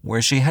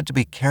 where she had to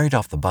be carried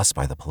off the bus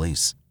by the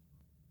police.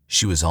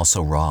 She was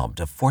also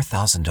robbed of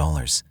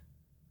 $4,000.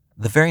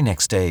 The very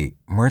next day,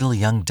 Myrtle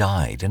Young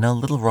died in a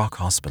Little Rock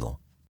hospital.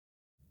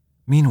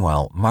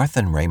 Meanwhile, Martha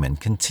and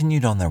Raymond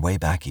continued on their way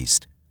back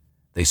east.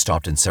 They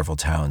stopped in several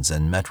towns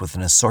and met with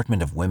an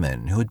assortment of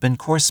women who had been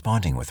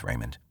corresponding with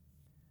Raymond.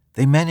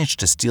 They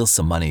managed to steal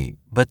some money,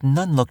 but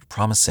none looked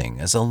promising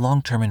as a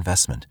long-term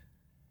investment.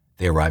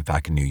 They arrived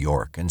back in New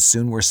York and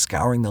soon were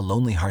scouring the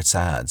Lonely Hearts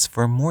ads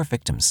for more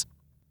victims.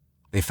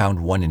 They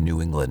found one in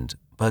New England,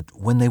 but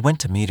when they went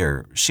to meet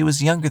her, she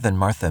was younger than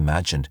Martha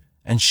imagined,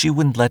 and she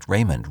wouldn't let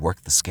Raymond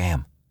work the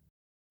scam.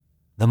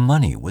 The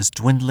money was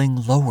dwindling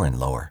lower and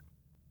lower.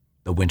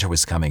 The winter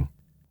was coming,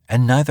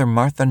 and neither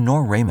Martha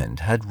nor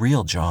Raymond had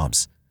real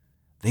jobs.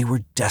 They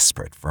were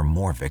desperate for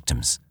more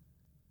victims.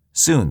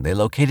 Soon they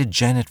located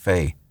Janet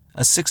Fay,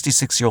 a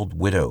 66-year-old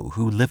widow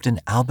who lived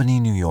in Albany,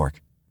 New York.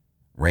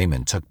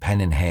 Raymond took pen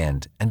in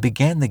hand and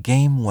began the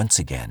game once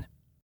again.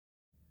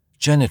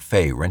 Janet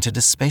Fay rented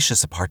a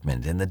spacious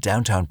apartment in the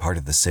downtown part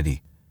of the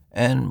city,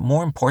 and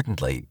more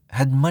importantly,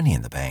 had money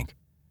in the bank.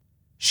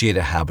 She had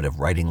a habit of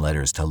writing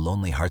letters to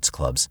Lonely Hearts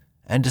Clubs,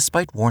 and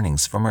despite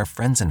warnings from her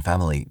friends and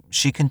family,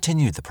 she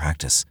continued the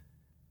practice.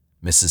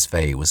 Mrs.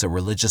 Fay was a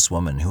religious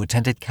woman who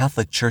attended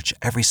Catholic church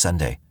every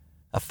Sunday,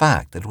 a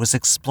fact that was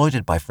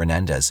exploited by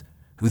Fernandez,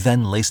 who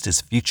then laced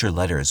his future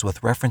letters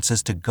with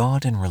references to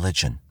God and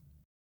religion.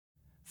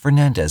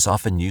 Fernandez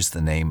often used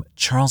the name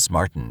Charles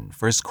Martin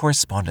for his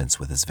correspondence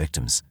with his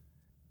victims.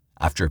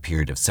 After a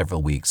period of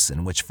several weeks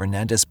in which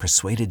Fernandez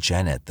persuaded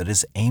Janet that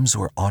his aims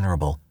were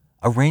honorable,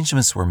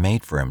 arrangements were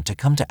made for him to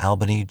come to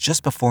Albany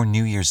just before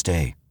New Year's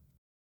Day.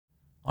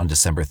 On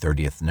December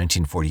 30th,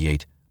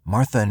 1948,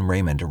 Martha and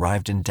Raymond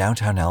arrived in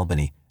downtown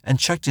Albany and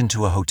checked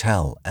into a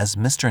hotel as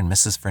Mr. and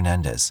Mrs.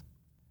 Fernandez.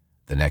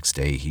 The next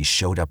day, he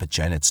showed up at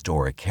Janet's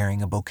door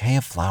carrying a bouquet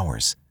of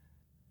flowers.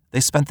 They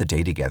spent the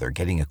day together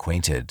getting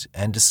acquainted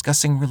and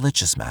discussing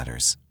religious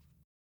matters.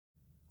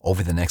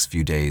 Over the next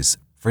few days,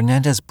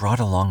 Fernandez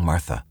brought along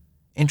Martha,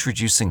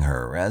 introducing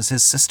her as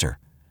his sister,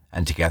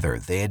 and together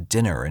they had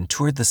dinner and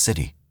toured the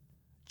city.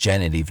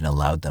 Janet even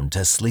allowed them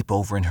to sleep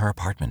over in her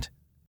apartment.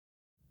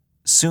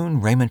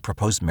 Soon, Raymond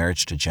proposed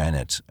marriage to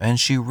Janet, and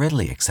she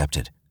readily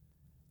accepted.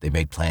 They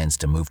made plans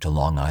to move to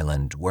Long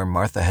Island, where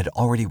Martha had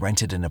already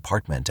rented an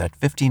apartment at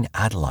 15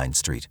 Adeline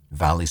Street,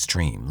 Valley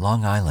Stream,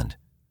 Long Island.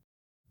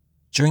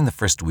 During the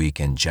first week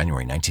in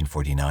January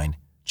 1949,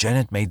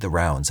 Janet made the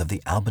rounds of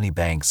the Albany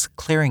banks,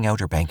 clearing out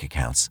her bank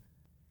accounts.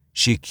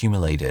 She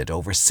accumulated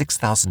over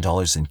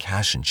 $6,000 in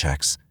cash and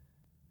checks.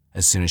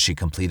 As soon as she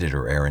completed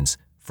her errands,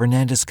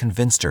 Fernandez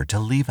convinced her to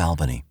leave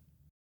Albany.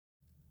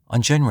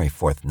 On January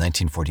 4,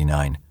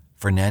 1949,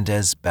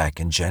 Fernandez, Beck,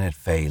 and Janet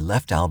Fay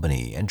left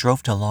Albany and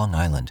drove to Long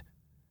Island.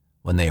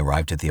 When they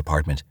arrived at the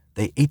apartment,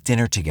 they ate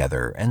dinner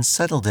together and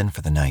settled in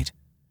for the night.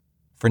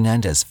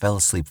 Fernandez fell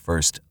asleep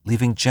first,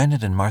 leaving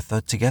Janet and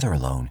Martha together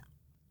alone.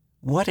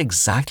 What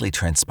exactly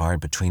transpired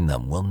between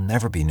them will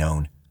never be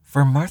known,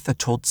 for Martha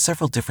told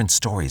several different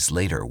stories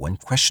later when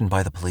questioned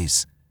by the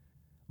police.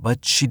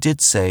 But she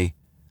did say,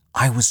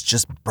 "I was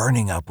just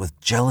burning up with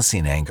jealousy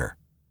and anger."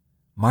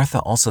 Martha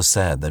also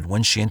said that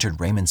when she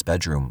entered Raymond's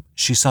bedroom,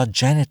 she saw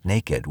Janet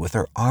naked with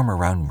her arm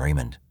around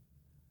Raymond.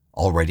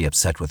 Already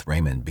upset with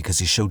Raymond because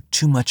he showed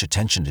too much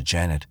attention to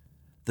Janet,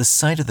 the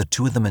sight of the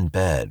two of them in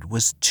bed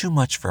was too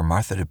much for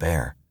Martha to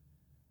bear.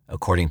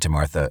 According to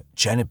Martha,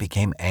 Janet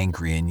became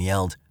angry and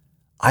yelled,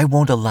 "I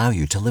won't allow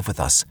you to live with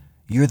us.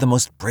 You're the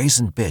most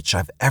brazen bitch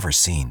I've ever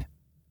seen."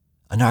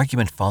 An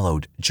argument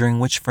followed, during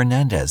which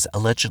Fernandez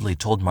allegedly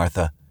told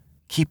Martha,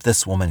 "Keep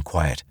this woman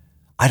quiet.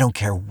 I don't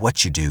care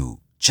what you do,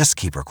 just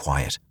keep her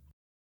quiet."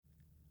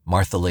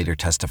 Martha later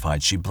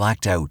testified she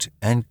blacked out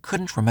and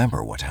couldn't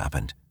remember what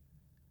happened.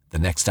 "The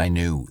next I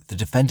knew, the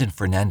defendant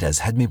Fernandez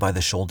had me by the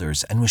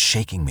shoulders and was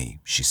shaking me,"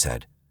 she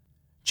said.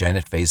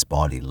 Janet Fay's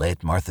body lay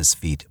at Martha's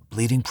feet,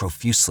 bleeding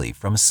profusely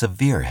from a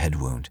severe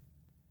head wound.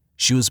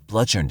 She was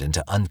bludgeoned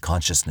into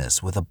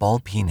unconsciousness with a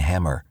ball-peen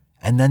hammer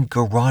and then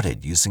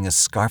garroted using a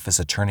scarf as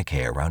a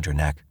tourniquet around her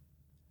neck.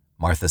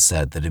 Martha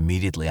said that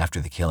immediately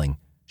after the killing,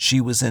 she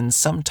was in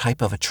some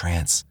type of a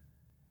trance.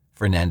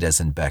 Fernandez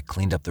and Beck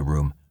cleaned up the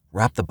room,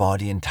 wrapped the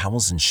body in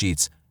towels and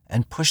sheets,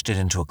 and pushed it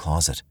into a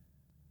closet.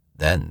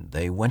 Then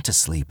they went to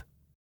sleep.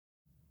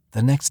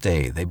 The next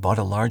day, they bought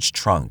a large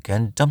trunk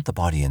and dumped the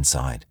body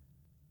inside.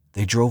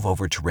 They drove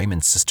over to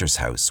Raymond's sister's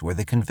house, where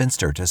they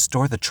convinced her to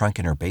store the trunk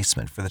in her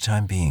basement for the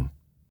time being.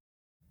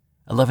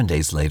 11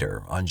 days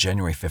later, on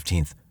January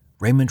 15th,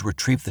 Raymond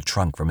retrieved the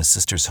trunk from his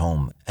sister's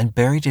home and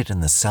buried it in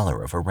the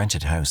cellar of a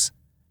rented house.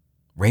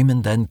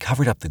 Raymond then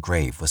covered up the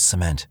grave with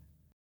cement.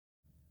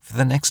 For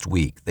the next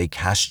week, they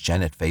cashed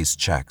Janet Faye's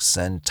checks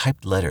and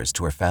typed letters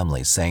to her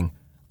family saying,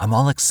 "I'm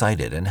all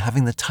excited and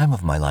having the time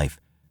of my life.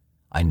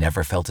 I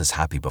never felt as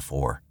happy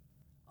before.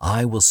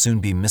 I will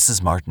soon be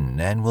Mrs. Martin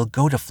and will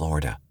go to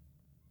Florida."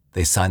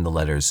 They signed the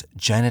letters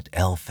Janet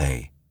L.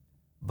 Faye.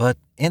 But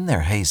in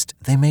their haste,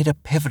 they made a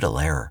pivotal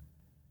error.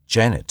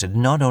 Janet did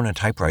not own a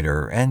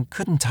typewriter and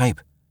couldn't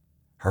type.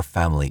 Her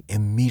family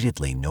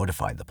immediately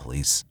notified the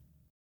police.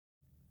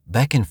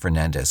 Beck and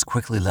Fernandez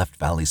quickly left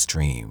Valley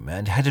Stream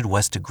and headed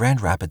west to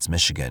Grand Rapids,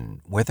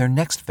 Michigan, where their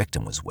next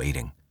victim was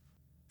waiting.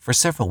 For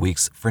several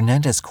weeks,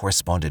 Fernandez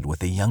corresponded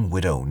with a young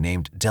widow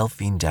named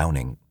Delphine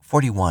Downing,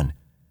 41,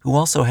 who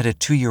also had a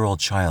 2-year-old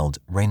child,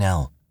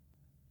 Raynell.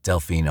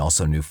 Delphine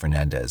also knew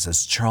Fernandez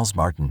as Charles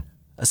Martin,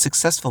 a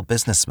successful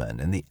businessman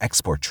in the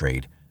export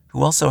trade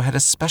who also had a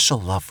special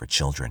love for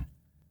children.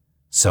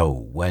 So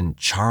when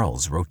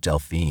Charles wrote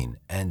Delphine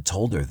and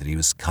told her that he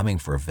was coming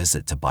for a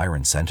visit to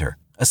Byron Center,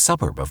 a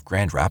suburb of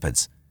Grand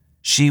Rapids,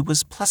 she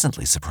was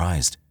pleasantly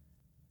surprised.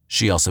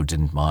 She also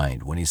didn't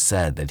mind when he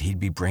said that he'd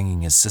be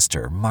bringing his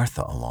sister,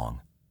 Martha,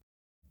 along.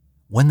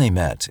 When they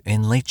met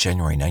in late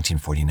January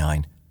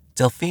 1949,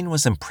 Delphine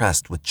was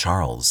impressed with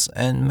Charles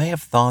and may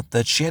have thought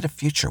that she had a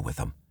future with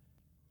him.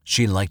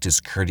 She liked his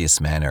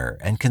courteous manner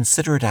and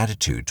considerate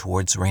attitude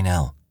towards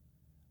Raynell.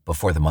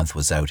 Before the month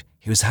was out,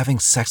 he was having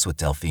sex with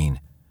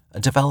Delphine, a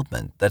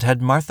development that had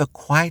Martha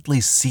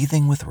quietly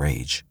seething with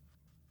rage.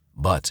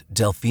 But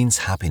Delphine's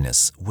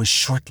happiness was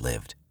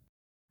short-lived.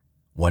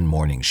 One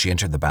morning, she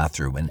entered the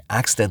bathroom and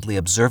accidentally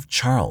observed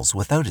Charles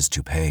without his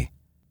toupee.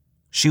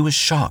 She was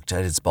shocked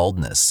at his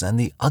baldness and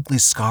the ugly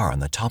scar on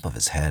the top of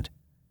his head.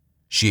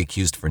 She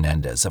accused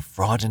Fernandez of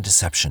fraud and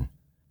deception.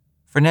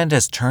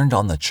 Fernandez turned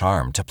on the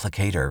charm to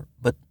placate her,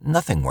 but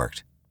nothing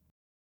worked.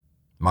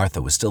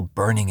 Martha was still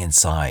burning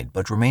inside,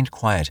 but remained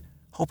quiet,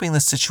 hoping the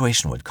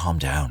situation would calm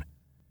down.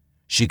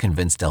 She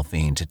convinced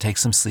Delphine to take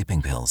some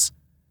sleeping pills.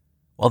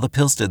 While the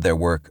pills did their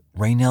work,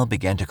 Raynell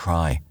began to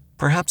cry,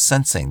 perhaps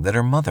sensing that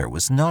her mother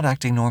was not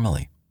acting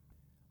normally.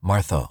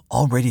 Martha,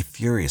 already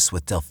furious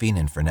with Delphine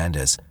and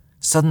Fernandez,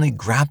 suddenly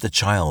grabbed the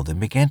child and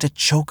began to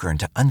choke her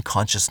into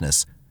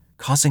unconsciousness,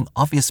 causing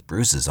obvious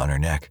bruises on her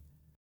neck.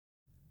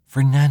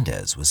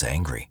 Fernandez was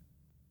angry.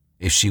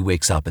 "If she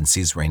wakes up and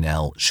sees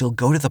Raynell, she'll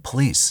go to the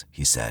police,"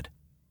 he said.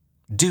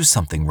 "Do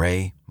something,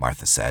 Ray,"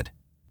 Martha said.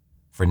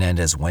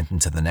 Fernandez went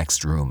into the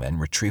next room and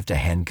retrieved a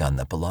handgun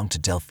that belonged to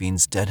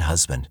Delphine's dead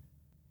husband.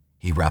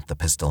 He wrapped the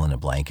pistol in a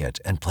blanket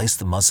and placed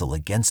the muzzle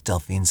against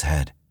Delphine's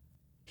head.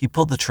 He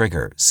pulled the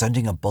trigger,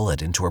 sending a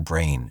bullet into her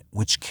brain,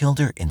 which killed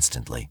her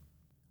instantly.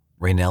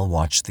 Raynell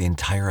watched the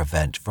entire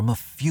event from a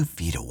few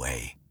feet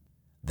away.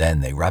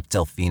 Then they wrapped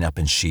Delphine up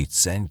in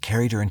sheets and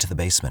carried her into the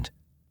basement.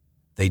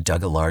 They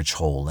dug a large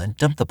hole and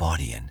dumped the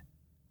body in.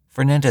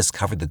 Fernandez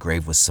covered the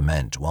grave with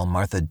cement while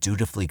Martha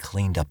dutifully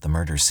cleaned up the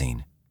murder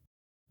scene.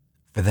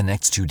 For the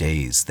next 2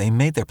 days, they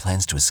made their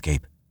plans to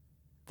escape.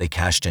 They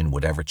cashed in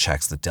whatever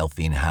checks that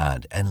Delphine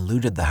had and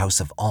looted the house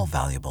of all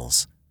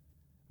valuables.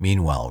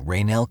 Meanwhile,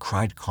 Raynell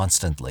cried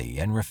constantly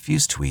and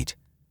refused to eat.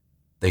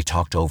 They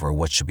talked over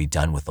what should be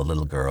done with the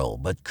little girl,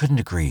 but couldn't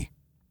agree.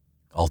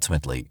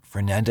 Ultimately,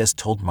 Fernandez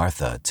told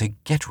Martha to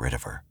get rid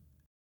of her.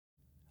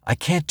 "I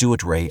can't do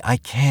it, Ray, I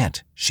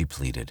can't," she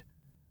pleaded.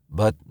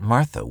 But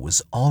Martha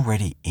was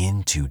already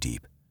in too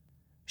deep.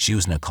 She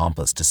was an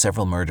accomplice to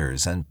several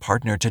murders and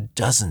partner to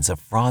dozens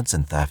of frauds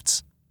and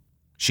thefts.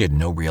 She had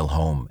no real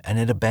home and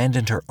had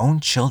abandoned her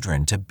own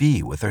children to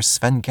be with her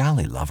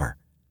Svengali lover.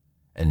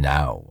 And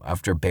now,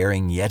 after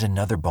burying yet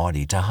another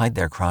body to hide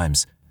their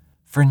crimes,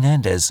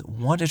 Fernandez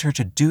wanted her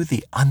to do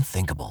the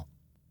unthinkable.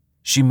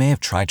 She may have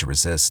tried to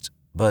resist,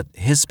 but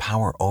his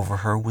power over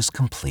her was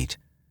complete.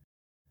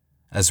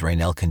 As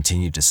Raynell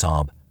continued to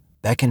sob,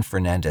 Beck and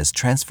Fernandez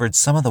transferred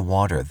some of the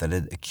water that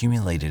had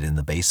accumulated in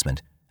the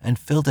basement and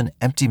filled an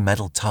empty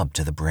metal tub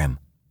to the brim.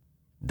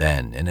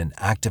 Then, in an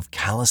act of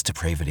callous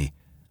depravity,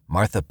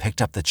 Martha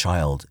picked up the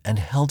child and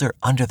held her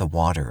under the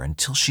water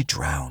until she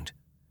drowned.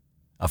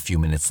 A few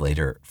minutes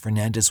later,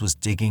 Fernandez was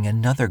digging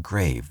another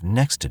grave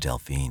next to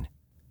Delphine.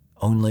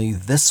 Only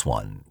this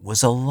one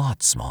was a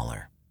lot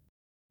smaller.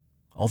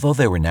 Although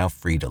they were now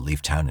free to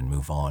leave town and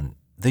move on,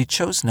 they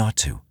chose not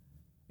to.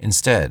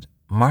 Instead,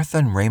 Martha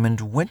and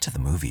Raymond went to the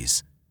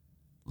movies.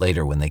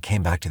 Later, when they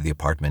came back to the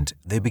apartment,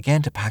 they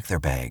began to pack their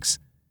bags.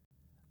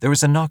 There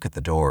was a knock at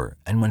the door,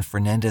 and when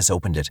Fernandez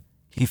opened it,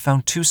 he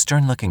found 2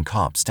 stern-looking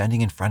cops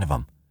standing in front of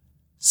him.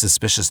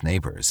 Suspicious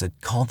neighbors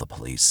had called the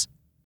police.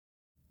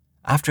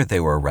 After they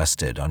were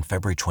arrested on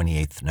February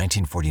 28,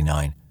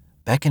 1949,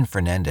 Beck and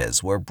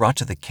Fernandez were brought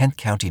to the Kent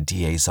County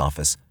DA's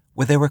office,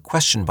 where they were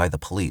questioned by the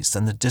police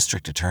and the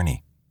district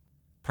attorney.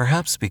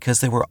 Perhaps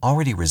because they were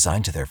already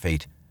resigned to their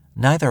fate,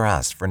 neither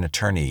asked for an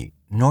attorney,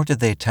 nor did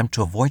they attempt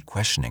to avoid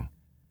questioning.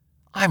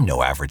 "I'm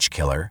no average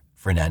killer,"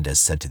 Fernandez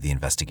said to the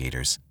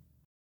investigators.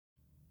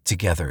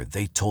 Together,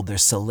 they told their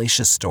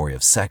salacious story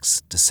of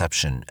sex,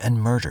 deception,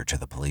 and murder to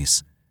the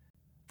police.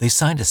 They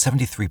signed a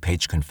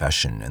 73-page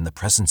confession in the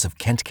presence of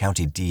Kent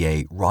County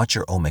DA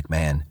Roger O.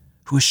 McMahon,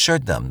 who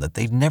assured them that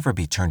they'd never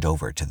be turned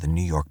over to the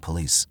New York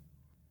police.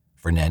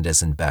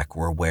 Fernandez and Beck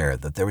were aware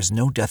that there was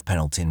no death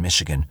penalty in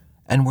Michigan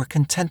and were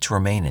content to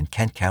remain in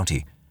Kent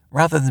County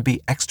rather than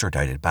be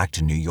extradited back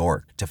to New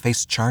York to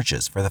face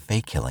charges for the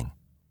Fay killing.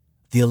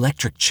 "The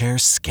electric chair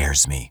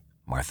scares me,"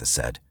 Martha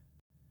said.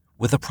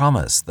 With a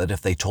promise that if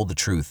they told the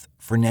truth,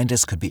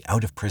 Fernandez could be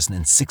out of prison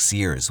in 6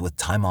 years with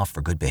time off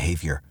for good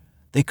behavior,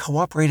 they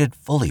cooperated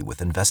fully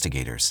with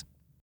investigators.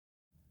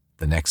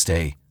 The next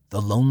day,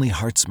 the Lonely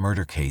Hearts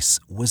murder case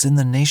was in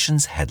the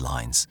nation's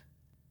headlines.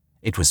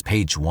 It was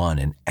page 1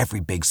 in every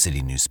big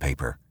city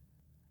newspaper.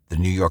 The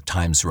New York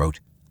Times wrote,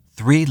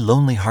 "3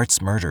 Lonely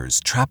Hearts murders,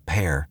 trap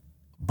pair,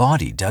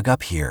 body dug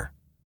up here."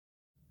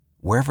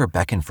 Wherever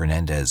Beck and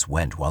Fernandez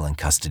went while in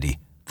custody,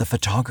 the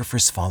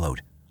photographers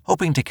followed,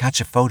 hoping to catch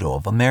a photo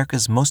of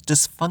America's most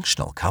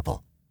dysfunctional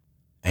couple.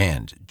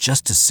 And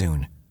just as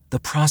soon, the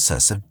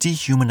process of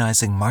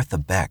dehumanizing Martha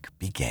Beck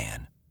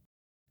began.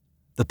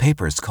 The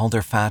papers called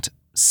her fat,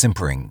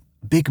 simpering,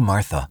 Big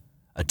Martha,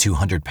 a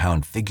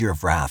 200-pound figure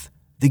of wrath,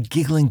 the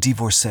giggling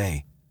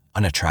divorcee,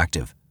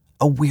 unattractive,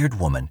 a weird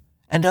woman,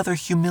 and other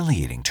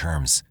humiliating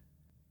terms.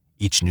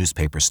 Each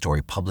newspaper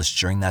story published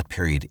during that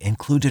period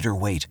included her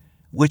weight,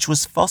 which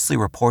was falsely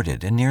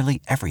reported in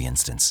nearly every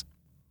instance.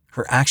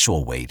 Her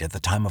actual weight at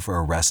the time of her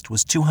arrest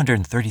was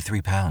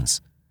 233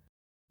 pounds.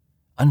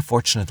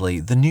 Unfortunately,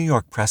 the New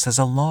York press has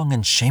a long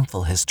and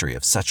shameful history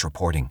of such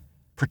reporting,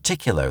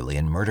 particularly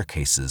in murder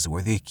cases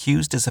where the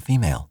accused is a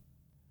female.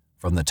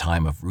 From the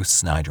time of Ruth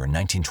Snyder in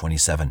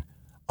 1927,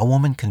 a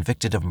woman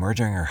convicted of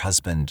murdering her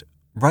husband,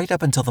 right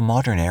up until the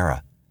modern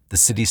era, the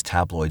city's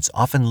tabloids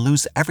often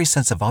lose every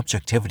sense of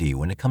objectivity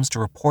when it comes to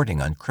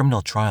reporting on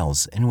criminal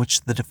trials in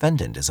which the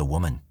defendant is a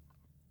woman.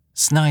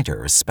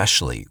 Snyder,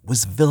 especially,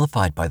 was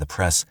vilified by the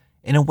press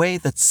in a way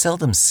that's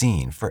seldom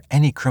seen for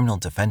any criminal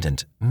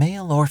defendant,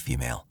 male or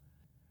female.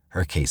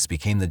 Her case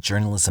became the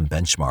journalism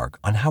benchmark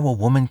on how a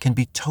woman can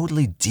be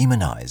totally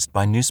demonized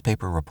by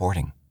newspaper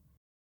reporting.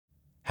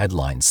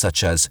 Headlines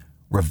such as,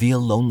 "Reveal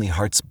Lonely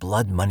Heart's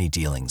blood money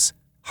dealings,"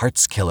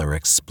 "Heart's killer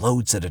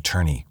explodes at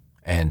attorney,"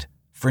 and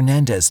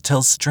 "Fernandez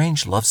tells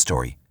strange love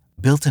story,"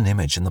 built an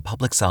image in the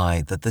public's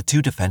eye that the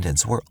two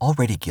defendants were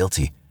already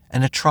guilty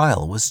and a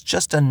trial was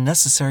just a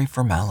necessary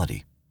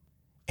formality.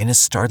 In a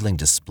startling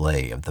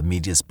display of the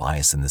media's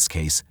bias in this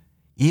case,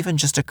 even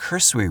just a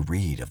cursory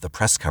read of the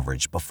press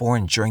coverage before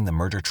and during the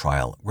murder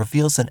trial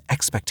reveals an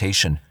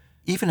expectation,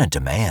 even a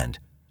demand,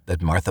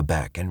 that Martha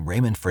Beck and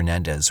Raymond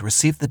Fernandez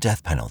receive the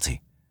death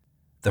penalty.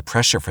 The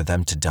pressure for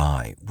them to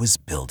die was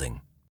building.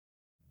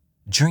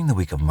 During the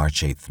week of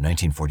March 8,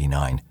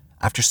 1949,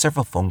 after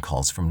several phone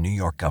calls from New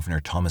York Governor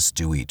Thomas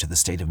Dewey to the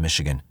state of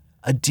Michigan,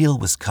 a deal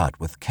was cut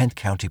with Kent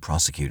County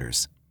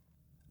prosecutors.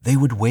 They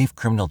would waive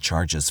criminal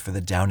charges for the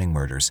Downing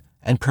murders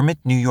and permit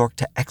New York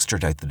to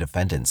extradite the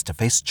defendants to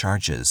face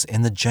charges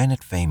in the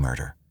Janet Fay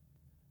murder.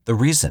 The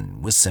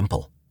reason was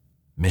simple.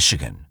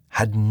 Michigan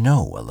had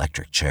no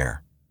electric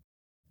chair.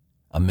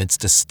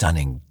 Amidst a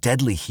stunning,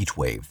 deadly heat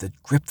wave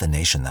that gripped the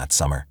nation that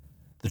summer,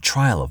 the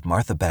trial of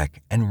Martha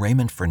Beck and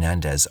Raymond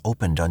Fernandez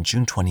opened on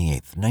June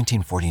 28,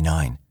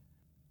 1949.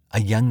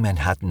 A young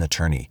Manhattan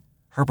attorney,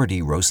 Herbert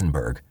E.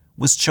 Rosenberg,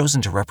 was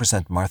chosen to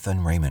represent Martha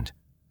and Raymond.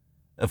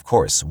 Of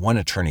course, one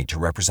attorney to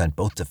represent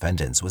both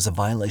defendants was a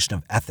violation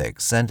of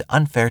ethics and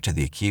unfair to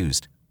the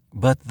accused,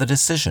 but the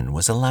decision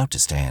was allowed to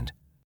stand.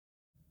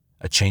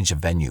 A change of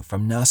venue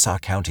from Nassau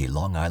County,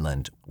 Long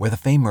Island, where the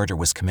Fay murder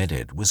was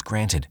committed, was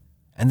granted,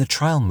 and the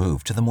trial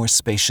moved to the more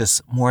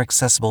spacious, more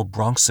accessible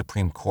Bronx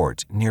Supreme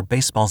Court near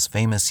baseball's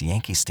famous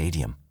Yankee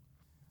Stadium.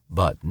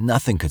 But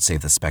nothing could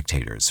save the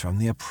spectators from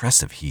the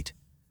oppressive heat.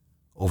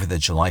 Over the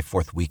July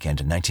 4th weekend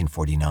in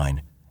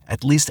 1949,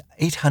 at least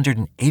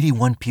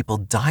 881 people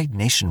died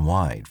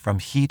nationwide from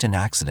heat and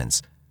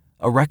accidents,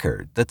 a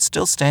record that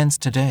still stands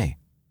today.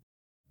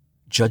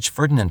 Judge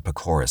Ferdinand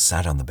Pecora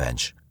sat on the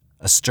bench,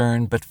 a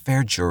stern but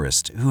fair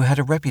jurist who had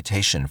a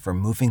reputation for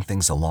moving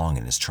things along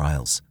in his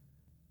trials.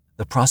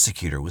 The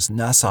prosecutor was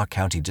Nassau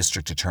County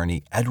District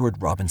Attorney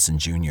Edward Robinson,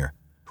 Jr.,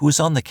 who was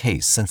on the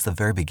case since the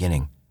very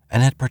beginning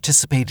and had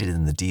participated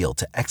in the deal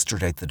to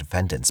extradite the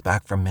defendants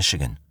back from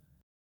Michigan.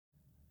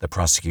 The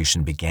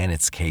prosecution began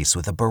its case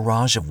with a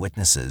barrage of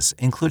witnesses,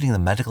 including the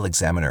medical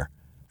examiner,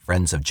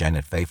 friends of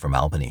Janet Fay from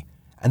Albany,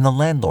 and the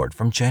landlord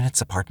from Janet's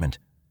apartment.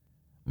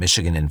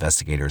 Michigan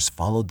investigators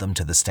followed them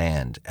to the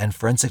stand, and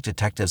forensic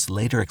detectives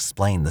later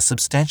explained the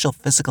substantial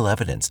physical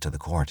evidence to the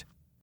court.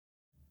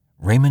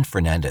 Raymond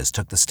Fernandez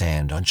took the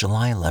stand on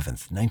July 11,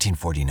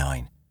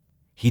 1949.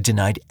 He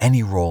denied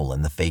any role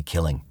in the Fay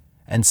killing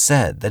and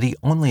said that he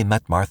only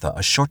met Martha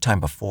a short time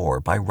before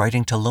by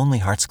writing to Lonely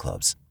Hearts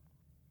Clubs.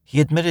 He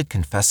admitted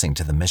confessing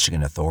to the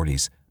Michigan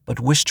authorities,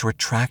 but wished to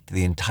retract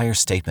the entire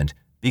statement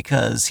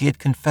because he had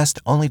confessed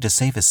only to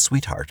save his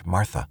sweetheart,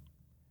 Martha.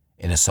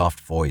 In a soft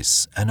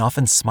voice, and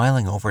often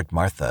smiling over at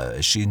Martha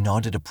as she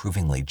nodded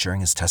approvingly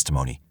during his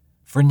testimony,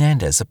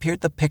 Fernandez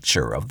appeared the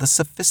picture of the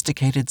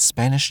sophisticated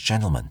Spanish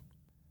gentleman.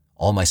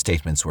 "All my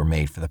statements were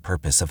made for the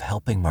purpose of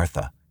helping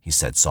Martha," he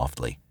said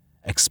softly,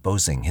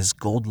 exposing his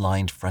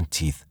gold-lined front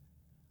teeth.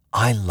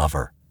 "I love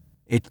her.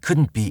 It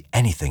couldn't be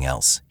anything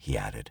else," he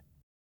added.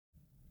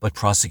 But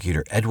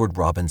prosecutor Edward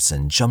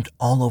Robinson jumped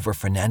all over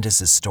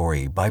Fernandez's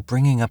story by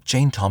bringing up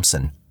Jane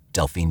Thompson,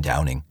 Delphine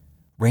Downing,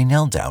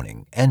 Raynell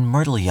Downing, and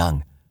Myrtle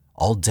Young,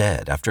 all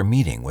dead after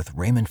meeting with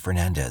Raymond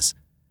Fernandez.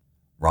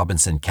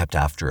 Robinson kept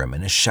after him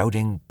in a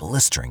shouting,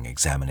 blistering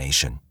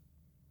examination.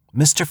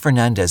 "Mr.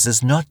 Fernandez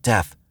is not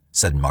deaf,"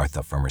 said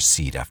Martha from her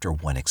seat after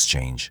one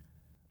exchange.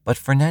 But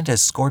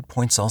Fernandez scored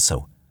points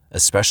also,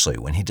 especially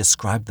when he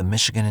described the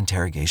Michigan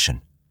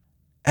interrogation.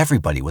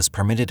 "Everybody was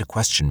permitted to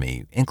question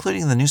me,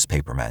 including the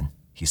newspaperman,"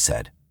 he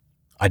said.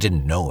 "I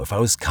didn't know if I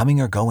was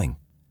coming or going,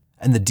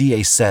 and the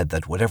DA said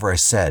that whatever I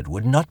said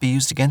would not be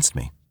used against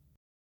me."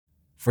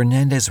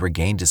 Fernandez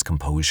regained his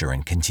composure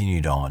and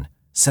continued on,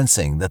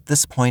 sensing that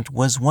this point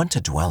was one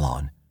to dwell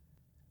on.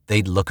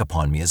 "They'd look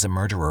upon me as a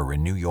murderer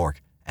in New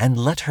York and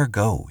let her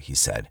go," he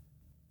said.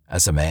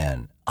 "As a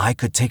man, I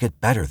could take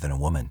it better than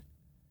a woman.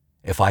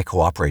 If I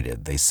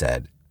cooperated, they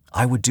said,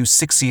 I would do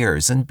 6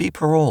 years and be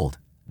paroled.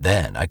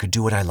 Then I could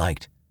do what I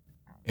liked.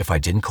 If I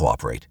didn't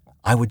cooperate,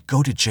 I would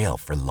go to jail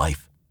for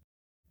life."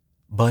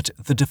 But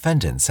the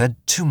defendants had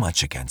too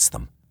much against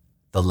them.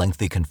 The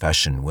lengthy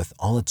confession with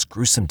all its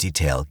gruesome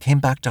detail came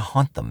back to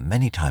haunt them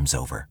many times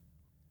over.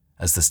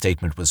 As the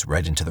statement was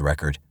read into the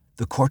record,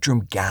 the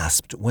courtroom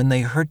gasped when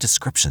they heard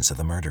descriptions of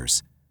the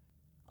murders.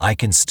 "I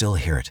can still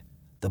hear it.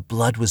 The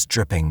blood was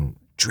dripping,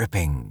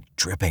 dripping,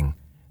 dripping,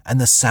 and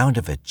the sound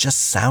of it just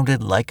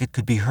sounded like it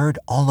could be heard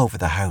all over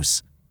the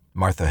house,"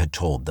 Martha had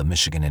told the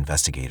Michigan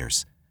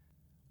investigators.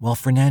 While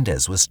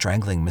Fernandez was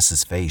strangling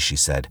Mrs. Fay, she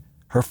said,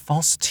 her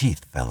false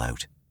teeth fell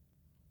out.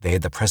 "They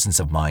had the presence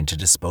of mind to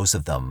dispose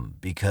of them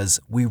because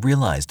we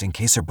realized in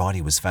case her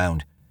body was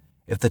found,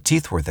 if the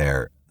teeth were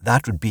there,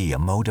 that would be a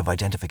mode of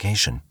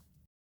identification."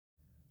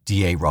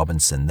 DA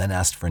Robinson then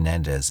asked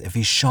Fernandez if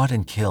he shot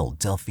and killed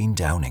Delphine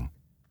Downing.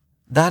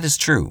 "That is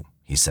true,"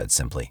 he said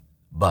simply,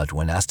 but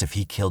when asked if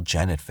he killed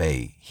Janet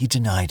Fay, he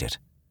denied it.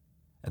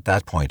 At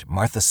that point,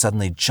 Martha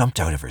suddenly jumped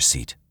out of her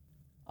seat.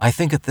 "I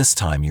think at this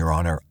time, Your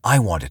Honor, I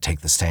want to take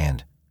the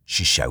stand,"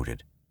 she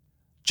shouted.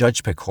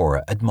 Judge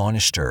Pecora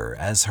admonished her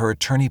as her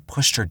attorney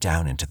pushed her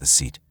down into the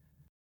seat.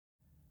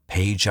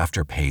 Page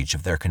after page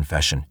of their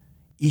confession,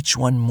 each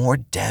one more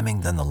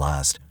damning than the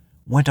last,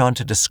 went on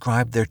to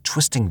describe their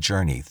twisting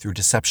journey through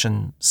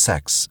deception,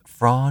 sex,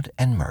 fraud,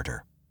 and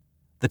murder.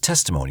 The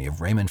testimony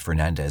of Raymond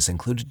Fernandez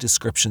included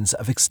descriptions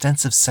of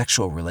extensive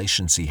sexual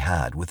relations he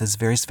had with his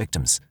various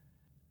victims.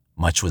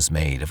 Much was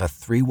made of a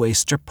 3-way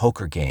strip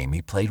poker game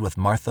he played with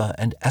Martha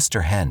and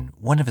Esther Henn,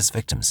 one of his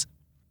victims.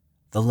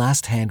 The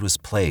last hand was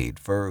played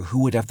for who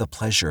would have the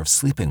pleasure of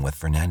sleeping with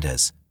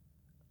Fernandez.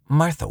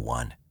 Martha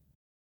won.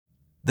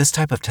 This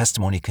type of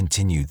testimony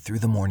continued through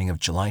the morning of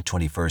July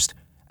 21st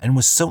and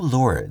was so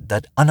lurid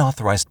that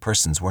unauthorized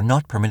persons were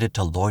not permitted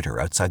to loiter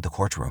outside the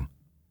courtroom.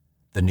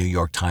 The New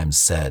York Times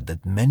said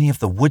that many of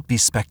the would-be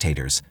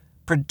spectators,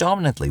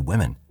 predominantly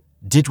women,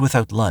 did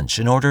without lunch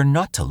in order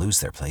not to lose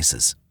their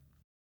places.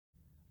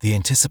 The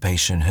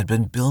anticipation had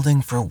been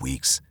building for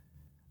weeks.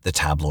 The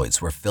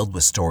tabloids were filled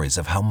with stories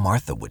of how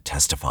Martha would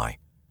testify.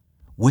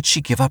 Would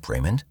she give up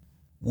Raymond?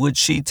 Would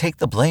she take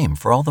the blame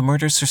for all the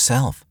murders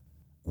herself?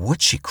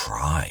 Would she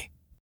cry?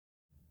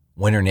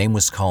 When her name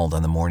was called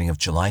on the morning of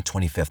July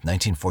 25,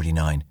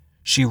 1949,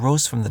 she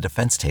rose from the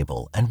defense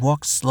table and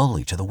walked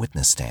slowly to the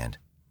witness stand.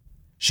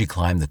 She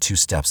climbed the 2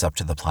 steps up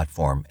to the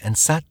platform and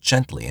sat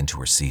gently into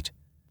her seat.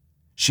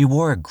 She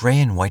wore a gray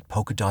and white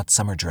polka dot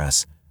summer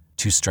dress,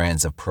 2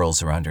 strands of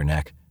pearls around her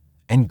neck,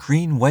 and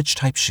green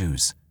wedge-type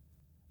shoes.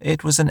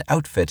 It was an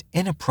outfit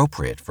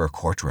inappropriate for a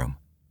courtroom.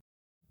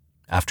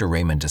 After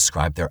Raymond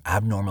described their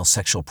abnormal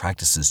sexual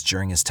practices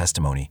during his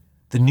testimony,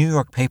 the New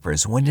York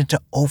papers went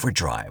into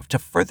overdrive to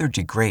further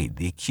degrade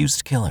the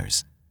accused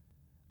killers.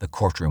 The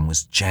courtroom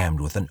was jammed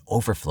with an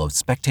overflow of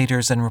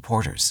spectators and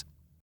reporters.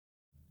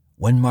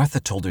 When Martha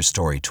told her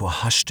story to a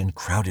hushed and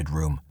crowded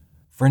room,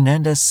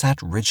 Fernandez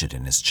sat rigid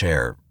in his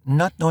chair,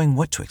 not knowing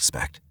what to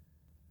expect.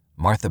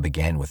 Martha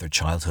began with her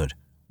childhood,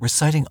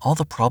 reciting all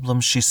the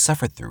problems she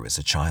suffered through as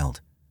a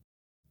child.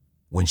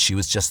 When she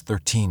was just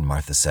 13,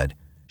 Martha said,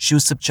 she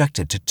was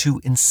subjected to 2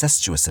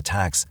 incestuous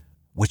attacks,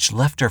 which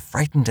left her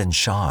frightened and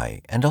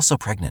shy and also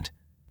pregnant.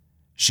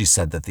 She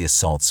said that the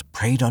assaults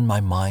preyed on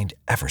my mind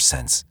ever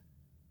since.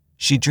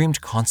 She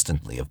dreamed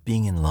constantly of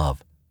being in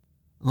love.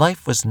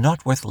 Life was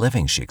not worth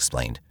living, she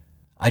explained.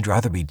 I'd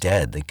rather be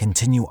dead than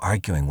continue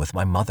arguing with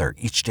my mother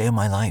each day of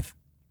my life.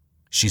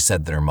 She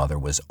said that her mother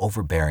was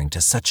overbearing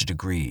to such a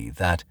degree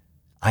that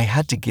I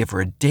had to give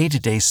her a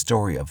day-to-day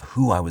story of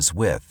who I was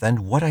with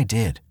and what I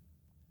did.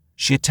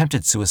 She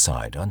attempted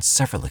suicide on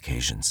several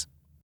occasions.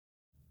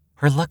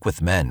 Her luck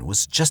with men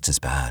was just as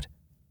bad.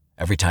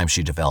 Every time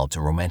she developed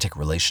a romantic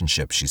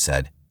relationship, she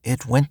said,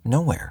 it went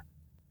nowhere.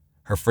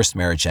 Her first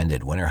marriage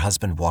ended when her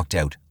husband walked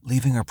out,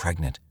 leaving her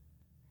pregnant.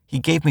 He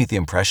gave me the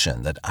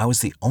impression that I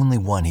was the only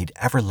one he'd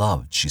ever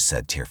loved, she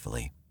said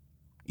tearfully.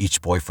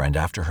 Each boyfriend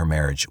after her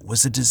marriage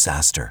was a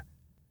disaster.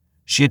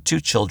 She had 2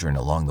 children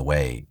along the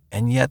way,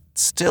 and yet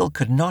still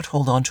could not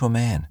hold on to a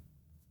man.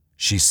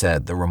 She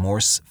said the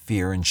remorse,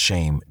 fear, and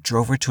shame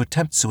drove her to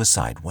attempt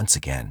suicide once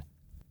again.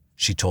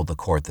 She told the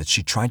court that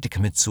she tried to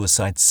commit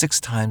suicide 6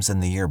 times in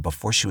the year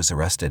before she was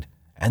arrested,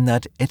 and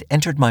that it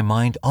entered my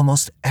mind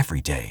almost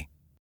every day.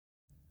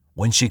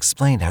 When she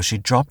explained how she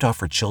dropped off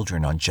her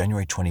children on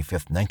January 25,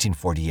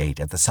 1948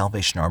 at the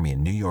Salvation Army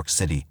in New York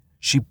City,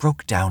 she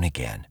broke down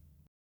again.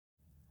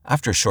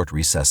 After a short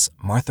recess,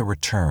 Martha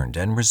returned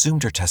and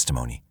resumed her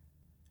testimony.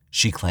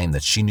 She claimed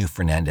that she knew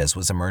Fernandez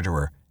was a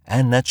murderer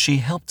and that she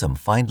helped him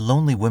find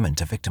lonely women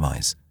to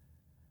victimize.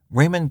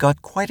 Raymond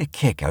got quite a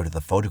kick out of the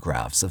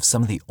photographs of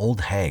some of the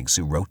old hags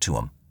who wrote to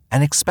him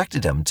and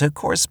expected him to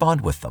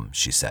correspond with them,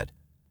 she said.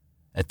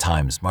 At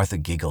times, Martha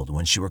giggled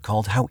when she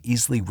recalled how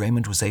easily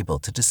Raymond was able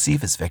to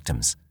deceive his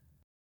victims.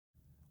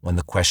 When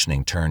the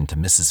questioning turned to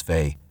Mrs.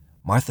 Fay,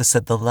 Martha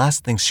said the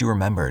last thing she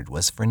remembered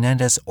was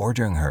Fernandez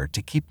ordering her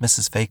to keep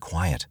Mrs. Fay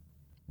quiet.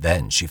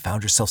 Then she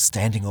found herself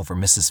standing over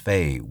Mrs.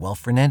 Fay while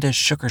Fernandez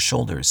shook her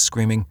shoulders,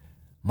 screaming,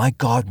 "My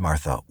God,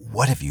 Martha,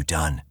 what have you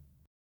done?"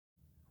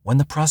 When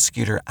the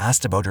prosecutor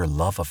asked about her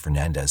love of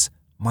Fernandez,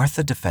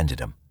 Martha defended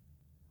him.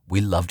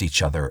 "We loved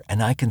each other,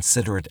 and I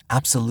consider it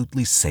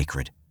absolutely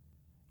sacred.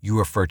 You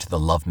refer to the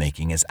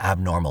lovemaking as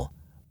abnormal,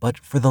 but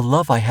for the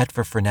love I had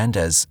for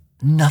Fernandez,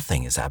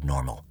 nothing is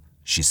abnormal,"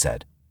 she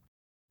said.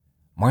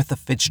 Martha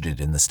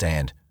fidgeted in the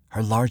stand,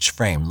 her large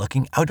frame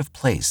looking out of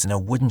place in a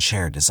wooden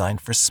chair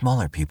designed for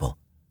smaller people.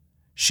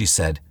 She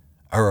said,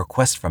 "A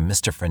request from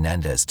Mr.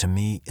 Fernandez to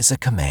me is a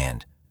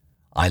command.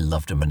 I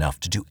loved him enough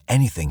to do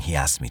anything he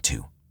asked me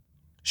to."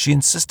 She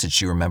insisted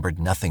she remembered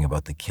nothing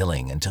about the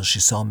killing until she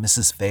saw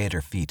Mrs. Fay at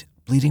her feet,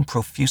 bleeding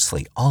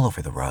profusely all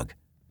over the rug.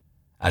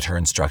 At her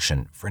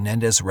instruction,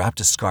 Fernandez wrapped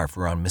a scarf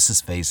around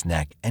Mrs. Fay's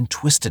neck and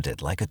twisted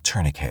it like a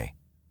tourniquet.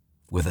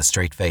 With a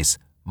straight face,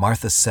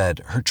 Martha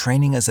said her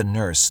training as a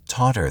nurse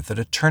taught her that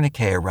a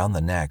tourniquet around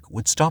the neck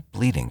would stop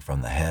bleeding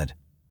from the head.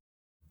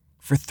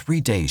 For 3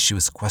 days, she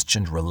was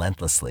questioned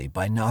relentlessly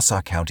by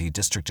Nassau County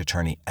District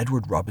Attorney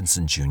Edward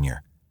Robinson,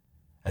 Jr.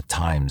 At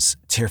times,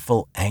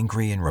 tearful,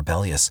 angry, and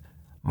rebellious,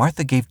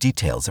 Martha gave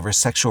details of her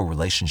sexual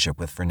relationship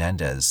with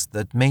Fernandez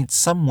that made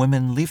some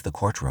women leave the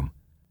courtroom.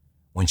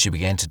 When she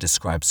began to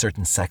describe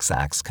certain sex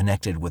acts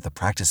connected with the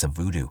practice of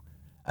voodoo,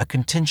 a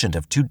contingent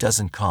of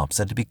 24 cops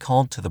had to be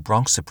called to the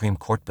Bronx Supreme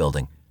Court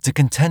building to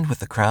contend with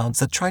the crowds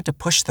that tried to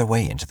push their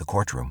way into the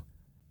courtroom.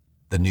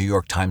 The New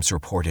York Times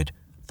reported,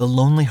 "The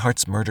Lonely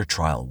Hearts murder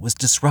trial was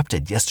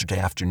disrupted yesterday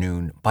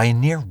afternoon by a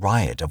near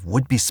riot of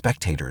would-be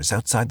spectators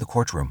outside the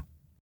courtroom."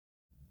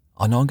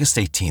 On August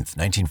 18,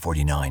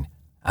 1949,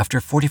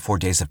 after 44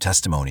 days of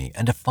testimony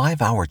and a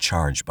 5-hour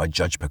charge by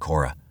Judge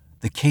Pecora,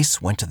 the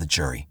case went to the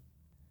jury.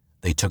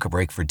 They took a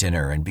break for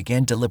dinner and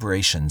began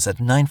deliberations at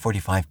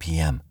 9:45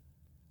 p.m.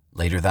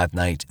 Later that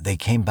night, they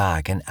came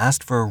back and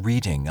asked for a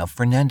reading of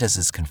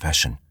Fernandez's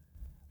confession.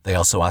 They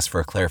also asked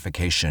for a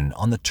clarification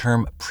on the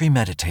term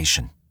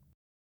premeditation.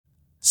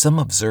 Some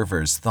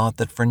observers thought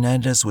that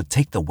Fernandez would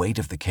take the weight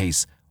of the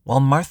case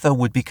while Martha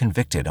would be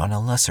convicted on a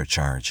lesser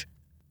charge.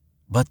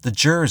 But the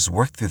jurors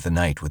worked through the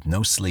night with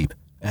no sleep,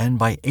 and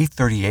by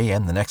 8:30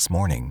 a.m. the next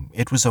morning,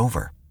 it was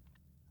over.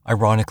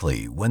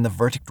 Ironically, when the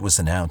verdict was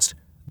announced,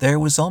 there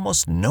was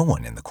almost no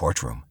one in the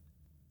courtroom.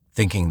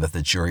 Thinking that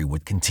the jury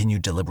would continue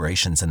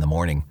deliberations in the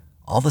morning,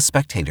 all the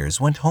spectators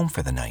went home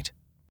for the night.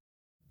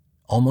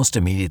 Almost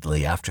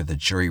immediately after the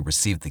jury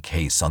received the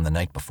case on the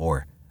night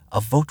before, a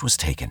vote was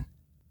taken.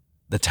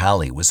 The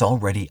tally was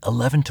already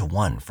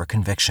 11-1 for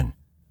conviction.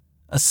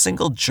 A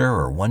single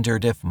juror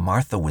wondered if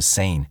Martha was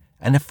sane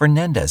and if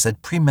Fernandez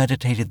had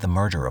premeditated the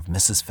murder of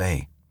Mrs.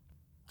 Fay.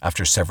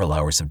 After several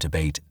hours of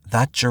debate,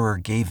 that juror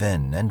gave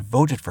in and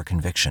voted for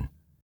conviction.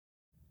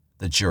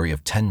 The jury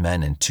of 10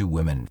 men and 2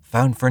 women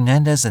found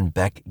Fernandez and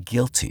Beck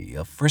guilty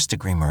of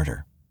first-degree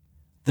murder.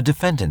 The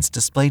defendants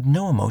displayed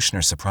no emotion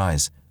or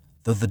surprise,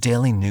 though the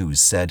Daily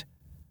News said,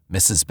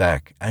 "Mrs.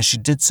 Beck, as she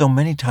did so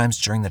many times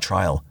during the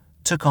trial,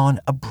 took on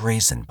a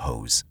brazen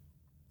pose."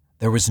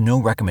 There was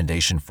no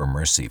recommendation for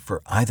mercy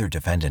for either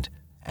defendant,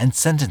 and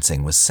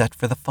sentencing was set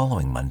for the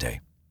following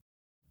Monday.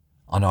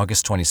 On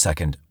August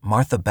 22nd,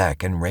 Martha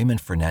Beck and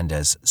Raymond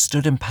Fernandez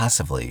stood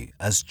impassively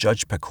as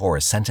Judge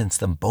Pecora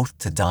sentenced them both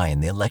to die in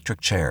the electric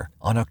chair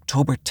on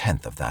October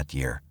 10th of that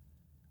year.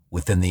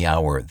 Within the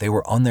hour, they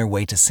were on their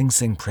way to Sing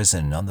Sing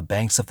Prison on the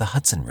banks of the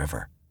Hudson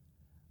River.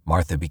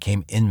 Martha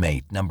became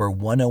inmate number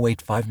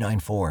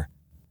 108594,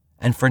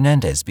 and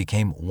Fernandez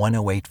became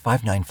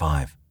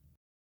 108595.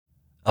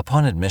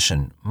 Upon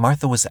admission,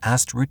 Martha was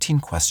asked routine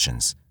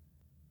questions.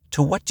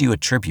 "To what do you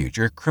attribute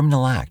your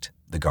criminal act?"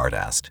 the guard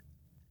asked.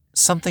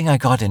 Something I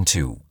got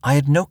into. I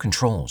had no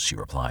control, she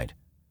replied.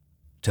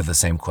 To the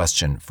same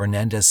question,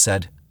 Fernandez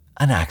said,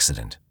 an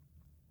accident.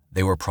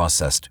 They were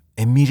processed,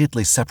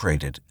 immediately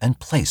separated, and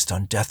placed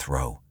on death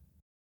row.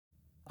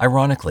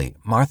 Ironically,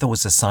 Martha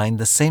was assigned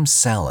the same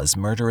cell as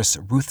murderess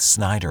Ruth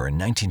Snyder in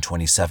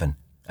 1927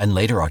 and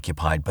later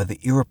occupied by the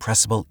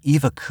irrepressible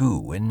Eva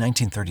Koo in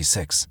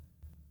 1936.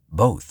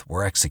 Both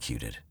were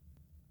executed.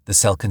 The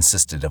cell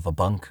consisted of a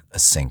bunk, a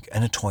sink,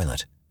 and a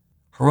toilet.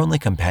 Her only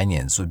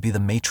companions would be the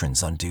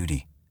matrons on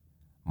duty.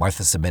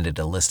 Martha submitted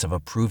a list of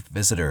approved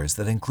visitors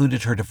that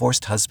included her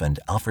divorced husband,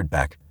 Alfred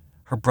Beck,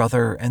 her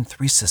brother, and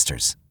 3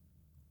 sisters.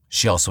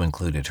 She also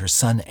included her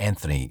son,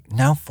 Anthony,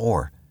 now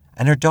 4,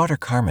 and her daughter,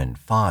 Carmen,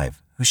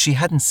 5, who she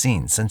hadn't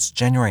seen since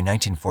January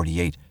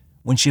 1948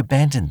 when she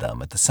abandoned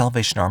them at the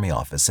Salvation Army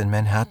office in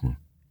Manhattan.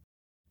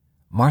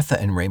 Martha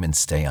and Raymond's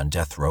stay on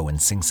death row in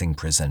Sing Sing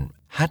prison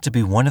had to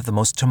be one of the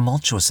most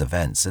tumultuous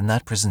events in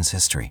that prison's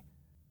history.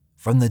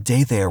 From the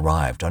day they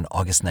arrived on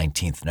August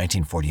 19,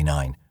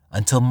 1949,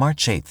 until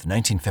March 8,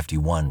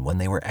 1951, when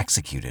they were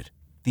executed,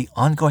 the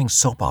ongoing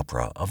soap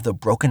opera of the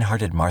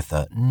broken-hearted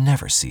Martha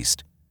never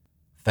ceased.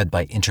 Fed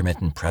by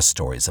intermittent press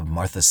stories of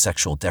Martha's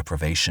sexual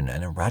deprivation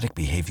and erratic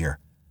behavior,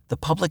 the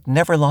public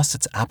never lost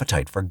its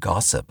appetite for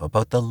gossip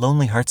about the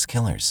Lonely Hearts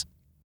killers.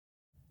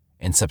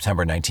 In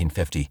September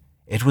 1950,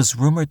 it was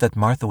rumored that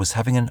Martha was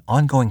having an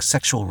ongoing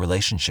sexual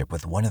relationship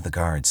with one of the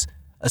guards,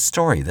 a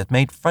story that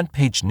made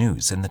front-page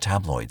news in the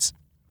tabloids.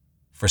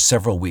 For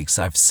several weeks,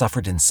 I've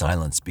suffered in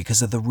silence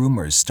because of the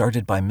rumors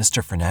started by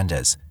Mr.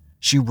 Fernandez,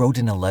 she wrote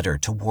in a letter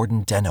to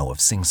Warden Deno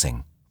of Sing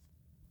Sing.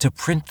 To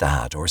print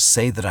that or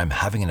say that I'm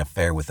having an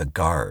affair with a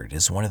guard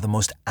is one of the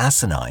most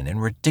asinine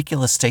and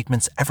ridiculous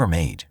statements ever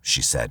made,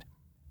 she said.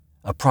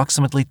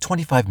 Approximately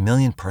 25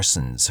 million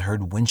persons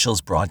heard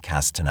Winchell's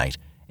broadcast tonight,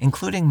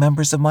 including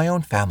members of my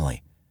own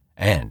family,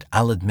 and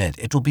I'll admit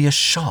it will be a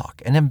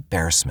shock and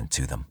embarrassment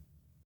to them.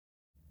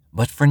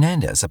 But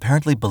Fernandez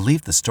apparently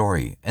believed the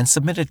story and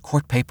submitted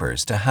court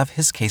papers to have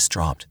his case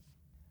dropped.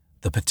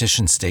 The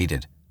petition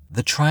stated,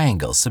 the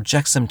triangle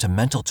subjects him to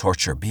mental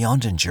torture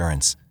beyond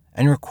endurance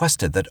and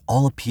requested that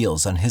all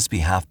appeals on his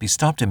behalf be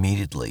stopped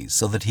immediately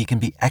so that he can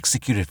be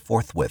executed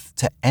forthwith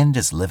to end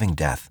his living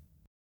death.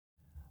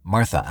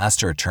 Martha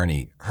asked her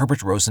attorney,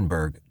 Herbert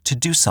Rosenberg, to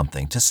do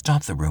something to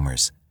stop the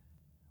rumors.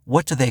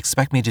 What do they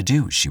expect me to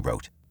do, she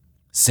wrote.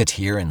 Sit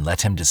here and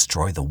let him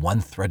destroy the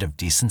one thread of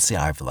decency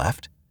I've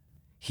left?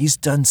 He's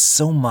done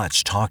so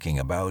much talking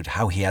about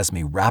how he has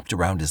me wrapped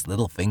around his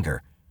little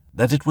finger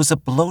that it was a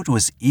blow to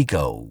his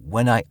ego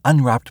when I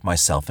unwrapped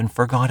myself and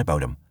forgot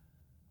about him.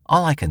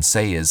 All I can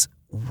say is,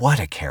 what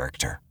a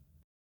character.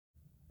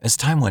 As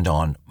time went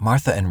on,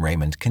 Martha and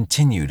Raymond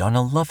continued on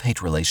a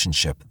love-hate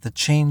relationship that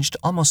changed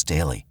almost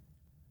daily.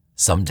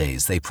 Some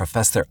days they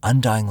professed their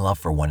undying love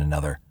for one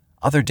another.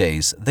 Other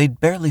days they'd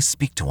barely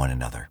speak to one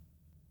another.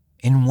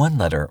 In one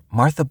letter,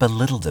 Martha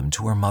belittled him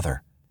to her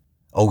mother.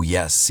 Oh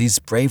yes, he's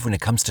brave when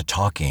it comes to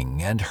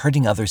talking and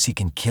hurting others he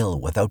can kill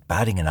without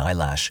batting an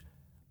eyelash.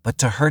 But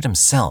to hurt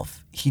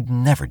himself, he'd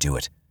never do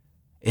it.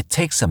 It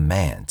takes a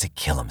man to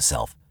kill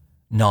himself,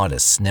 not a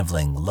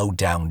sniveling,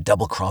 low-down,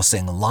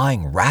 double-crossing,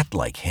 lying rat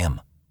like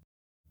him.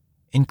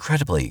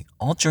 Incredibly,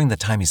 all during the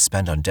time he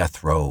spent on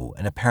death row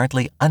and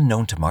apparently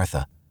unknown to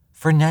Martha,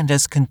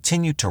 Fernandez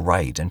continued to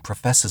write and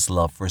profess his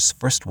love for his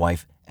first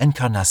wife,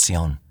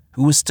 Encarnacion,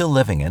 who was still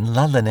living in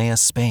La Linea,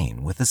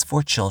 Spain, with his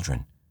 4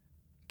 children.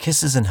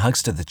 Kisses and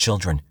hugs to the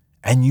children,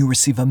 and you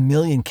receive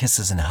 1,000,000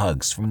 kisses and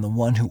hugs from the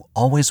one who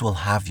always will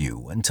have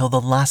you until the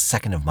last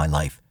second of my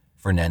life,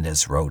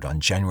 Fernandez wrote on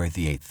January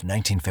the 8th,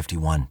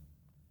 1951.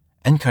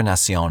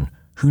 Encarnacion,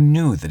 who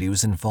knew that he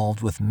was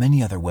involved with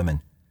many other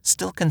women,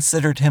 still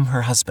considered him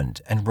her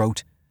husband and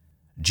wrote,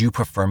 Do you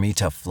prefer me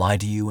to fly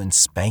to you and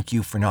spank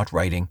you for not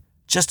writing,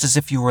 just as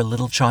if you were a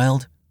little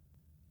child?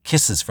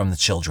 Kisses from the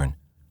children.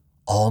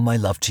 All my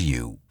love to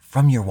you,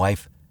 from your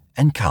wife,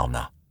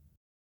 Encarna.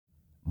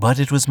 But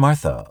it was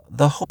Martha,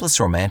 the hopeless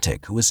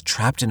romantic who was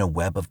trapped in a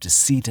web of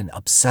deceit and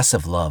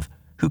obsessive love,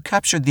 who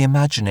captured the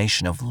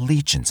imagination of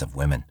legions of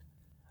women.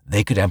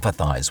 They could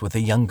empathize with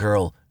a young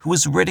girl who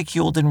was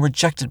ridiculed and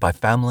rejected by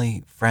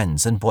family,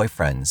 friends, and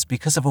boyfriends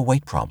because of a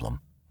weight problem.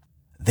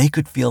 They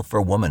could feel for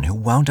a woman who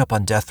wound up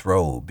on death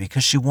row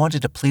because she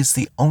wanted to please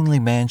the only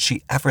man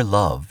she ever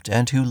loved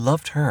and who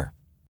loved her.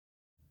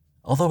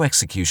 Although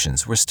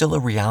executions were still a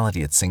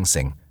reality at Sing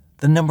Sing,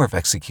 the number of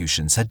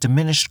executions had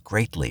diminished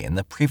greatly in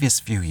the previous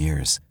few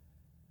years.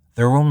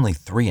 There were only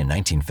 3 in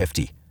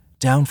 1950,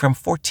 down from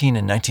 14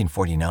 in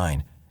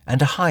 1949,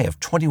 and a high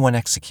of 21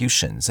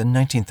 executions in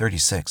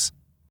 1936.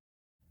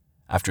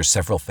 After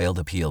several failed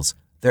appeals,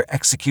 their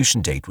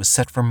execution date was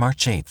set for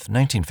March 8,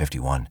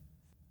 1951.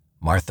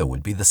 Martha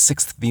would be the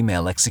 6th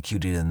female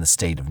executed in the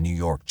state of New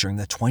York during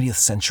the 20th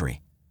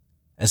century.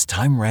 As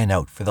time ran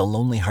out for the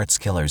Lonely Hearts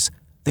killers,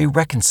 they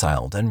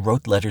reconciled and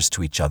wrote letters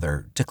to each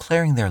other,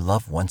 declaring their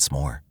love once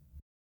more.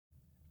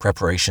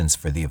 Preparations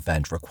for the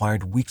event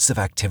required weeks of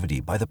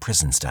activity by the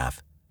prison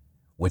staff.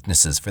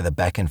 Witnesses for the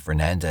Beck and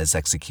Fernandez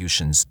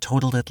executions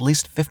totaled at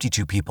least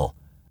 52 people,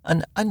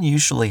 an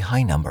unusually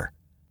high number.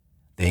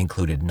 They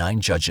included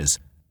 9 judges,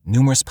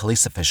 numerous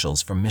police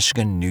officials from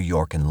Michigan, New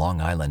York, and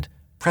Long Island,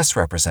 press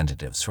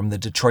representatives from the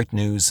Detroit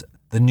News,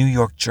 the New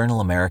York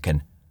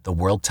Journal-American, the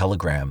World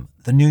Telegram,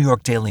 the New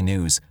York Daily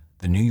News,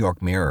 the New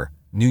York Mirror,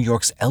 New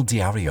York's El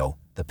Diario,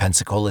 the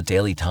Pensacola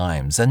Daily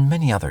Times, and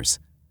many others.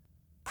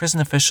 Prison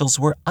officials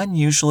were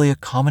unusually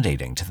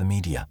accommodating to the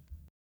media.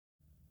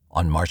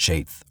 On March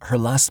 8th, her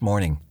last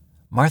morning,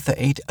 Martha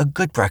ate a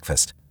good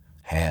breakfast,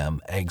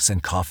 ham, eggs,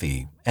 and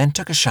coffee, and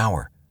took a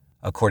shower,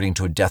 according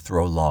to a death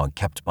row log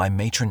kept by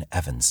Matron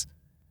Evans.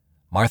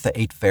 Martha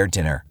ate fair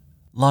dinner.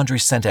 Laundry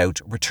sent out,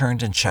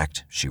 returned, and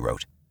checked, she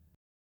wrote.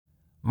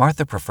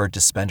 Martha preferred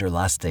to spend her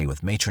last day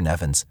with Matron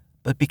Evans,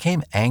 but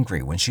became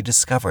angry when she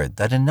discovered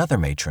that another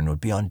matron would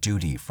be on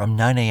duty from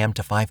 9 a.m.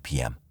 to 5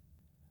 p.m.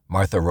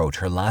 Martha wrote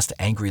her last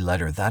angry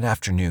letter that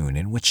afternoon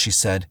in which she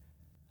said,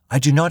 "I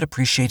do not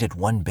appreciate it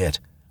one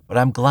bit, but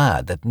I'm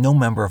glad that no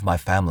member of my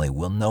family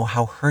will know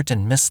how hurt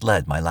and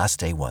misled my last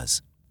day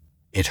was.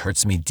 It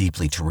hurts me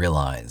deeply to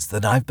realize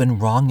that I've been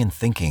wrong in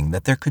thinking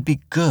that there could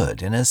be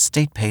good in a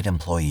state-paid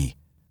employee.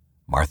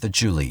 Martha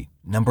Julie,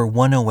 number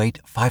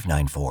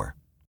 108594."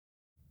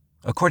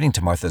 According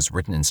to Martha's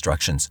written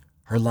instructions,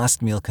 her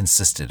last meal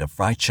consisted of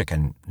fried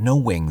chicken, no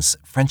wings,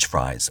 French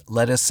fries,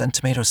 lettuce, and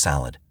tomato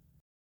salad.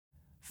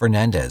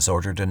 Fernandez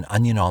ordered an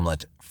onion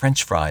omelet,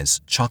 French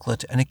fries,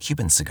 chocolate, and a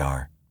Cuban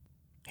cigar.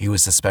 He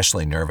was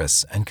especially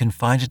nervous and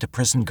confided to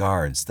prison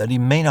guards that he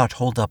may not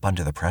hold up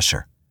under the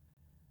pressure.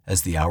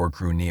 As the hour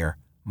grew near,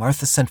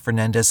 Martha sent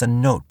Fernandez a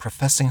note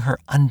professing her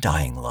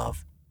undying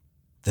love.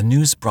 "The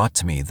news brought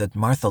to me that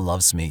Martha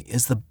loves me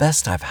is the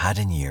best I've had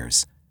in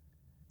years.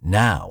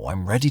 Now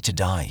I'm ready to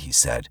die," he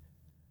said.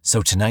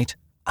 "So tonight,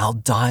 I'll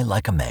die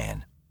like a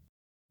man."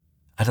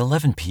 At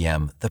 11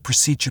 p.m., the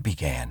procedure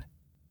began.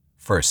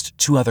 First,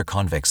 2 other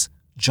convicts,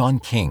 John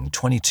King,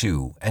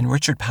 22, and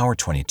Richard Power,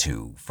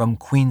 22, from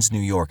Queens, New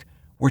York,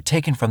 were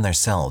taken from their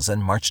cells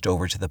and marched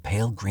over to the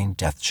pale green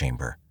death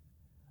chamber.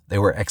 They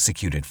were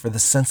executed for the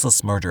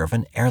senseless murder of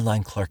an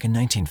airline clerk in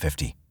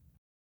 1950.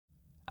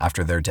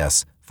 After their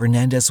deaths,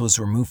 Fernandez was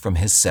removed from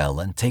his cell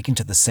and taken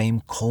to the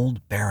same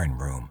cold, barren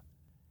room.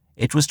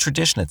 It was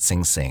tradition at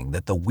Sing Sing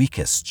that the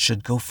weakest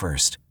should go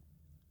first.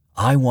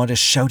 "I want to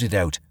shout it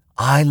out.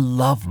 I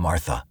love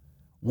Martha.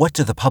 What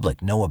do the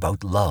public know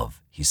about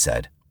love?" he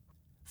said.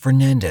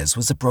 Fernandez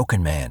was a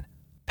broken man,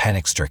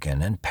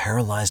 panic-stricken and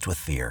paralyzed with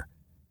fear.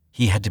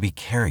 He had to be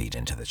carried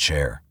into the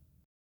chair.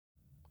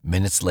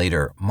 Minutes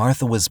later,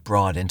 Martha was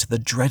brought into the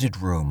dreaded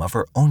room of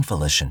her own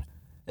volition,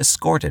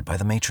 escorted by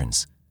the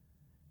matrons.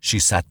 She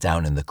sat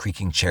down in the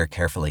creaking chair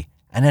carefully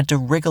and had to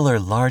wriggle her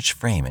large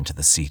frame into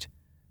the seat.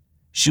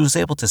 She was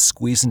able to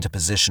squeeze into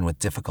position with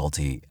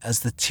difficulty as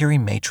the teary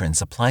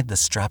matrons applied the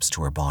straps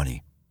to her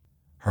body.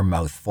 Her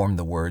mouth formed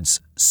the words,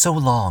 "So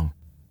long,"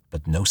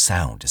 but no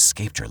sound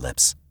escaped her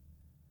lips.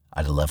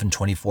 At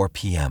 11:24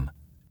 p.m.,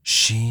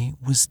 she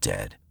was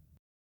dead.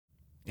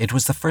 It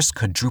was the first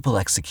quadruple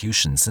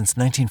execution since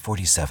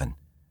 1947.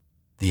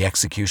 The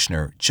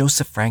executioner,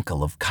 Joseph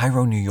Frankel of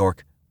Cairo, New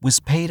York, was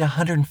paid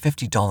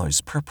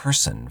 $150 per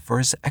person for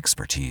his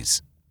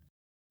expertise.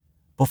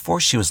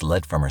 Before she was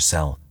led from her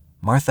cell,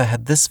 Martha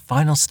had this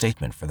final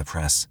statement for the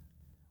press.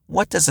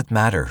 "What does it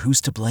matter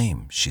who's to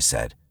blame?" she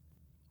said.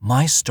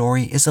 "My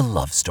story is a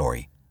love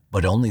story,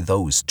 but only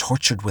those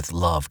tortured with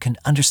love can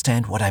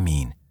understand what I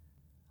mean.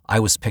 I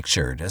was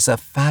pictured as a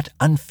fat,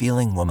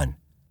 unfeeling woman.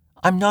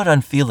 I'm not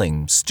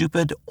unfeeling,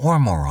 stupid, or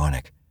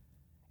moronic.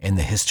 In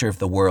the history of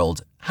the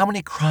world, how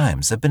many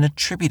crimes have been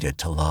attributed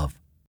to love?"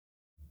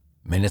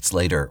 Minutes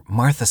later,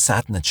 Martha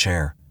sat in the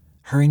chair,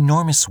 her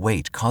enormous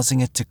weight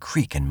causing it to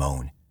creak and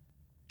moan.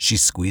 She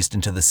squeezed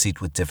into the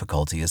seat with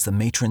difficulty as the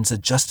matrons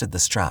adjusted the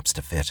straps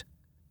to fit.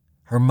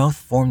 Her mouth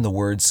formed the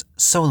words,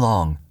 "So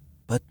long,"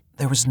 but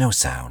there was no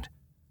sound.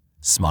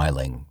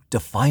 Smiling,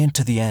 defiant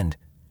to the end,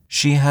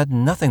 she had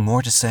nothing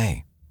more to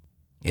say.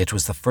 It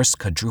was the first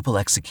quadruple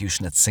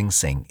execution at Sing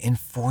Sing in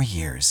 4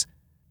 years.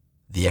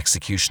 The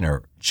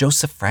executioner,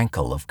 Joseph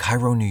Frankel of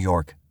Cairo, New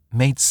York,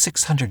 made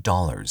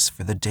 $600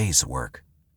 for the day's work.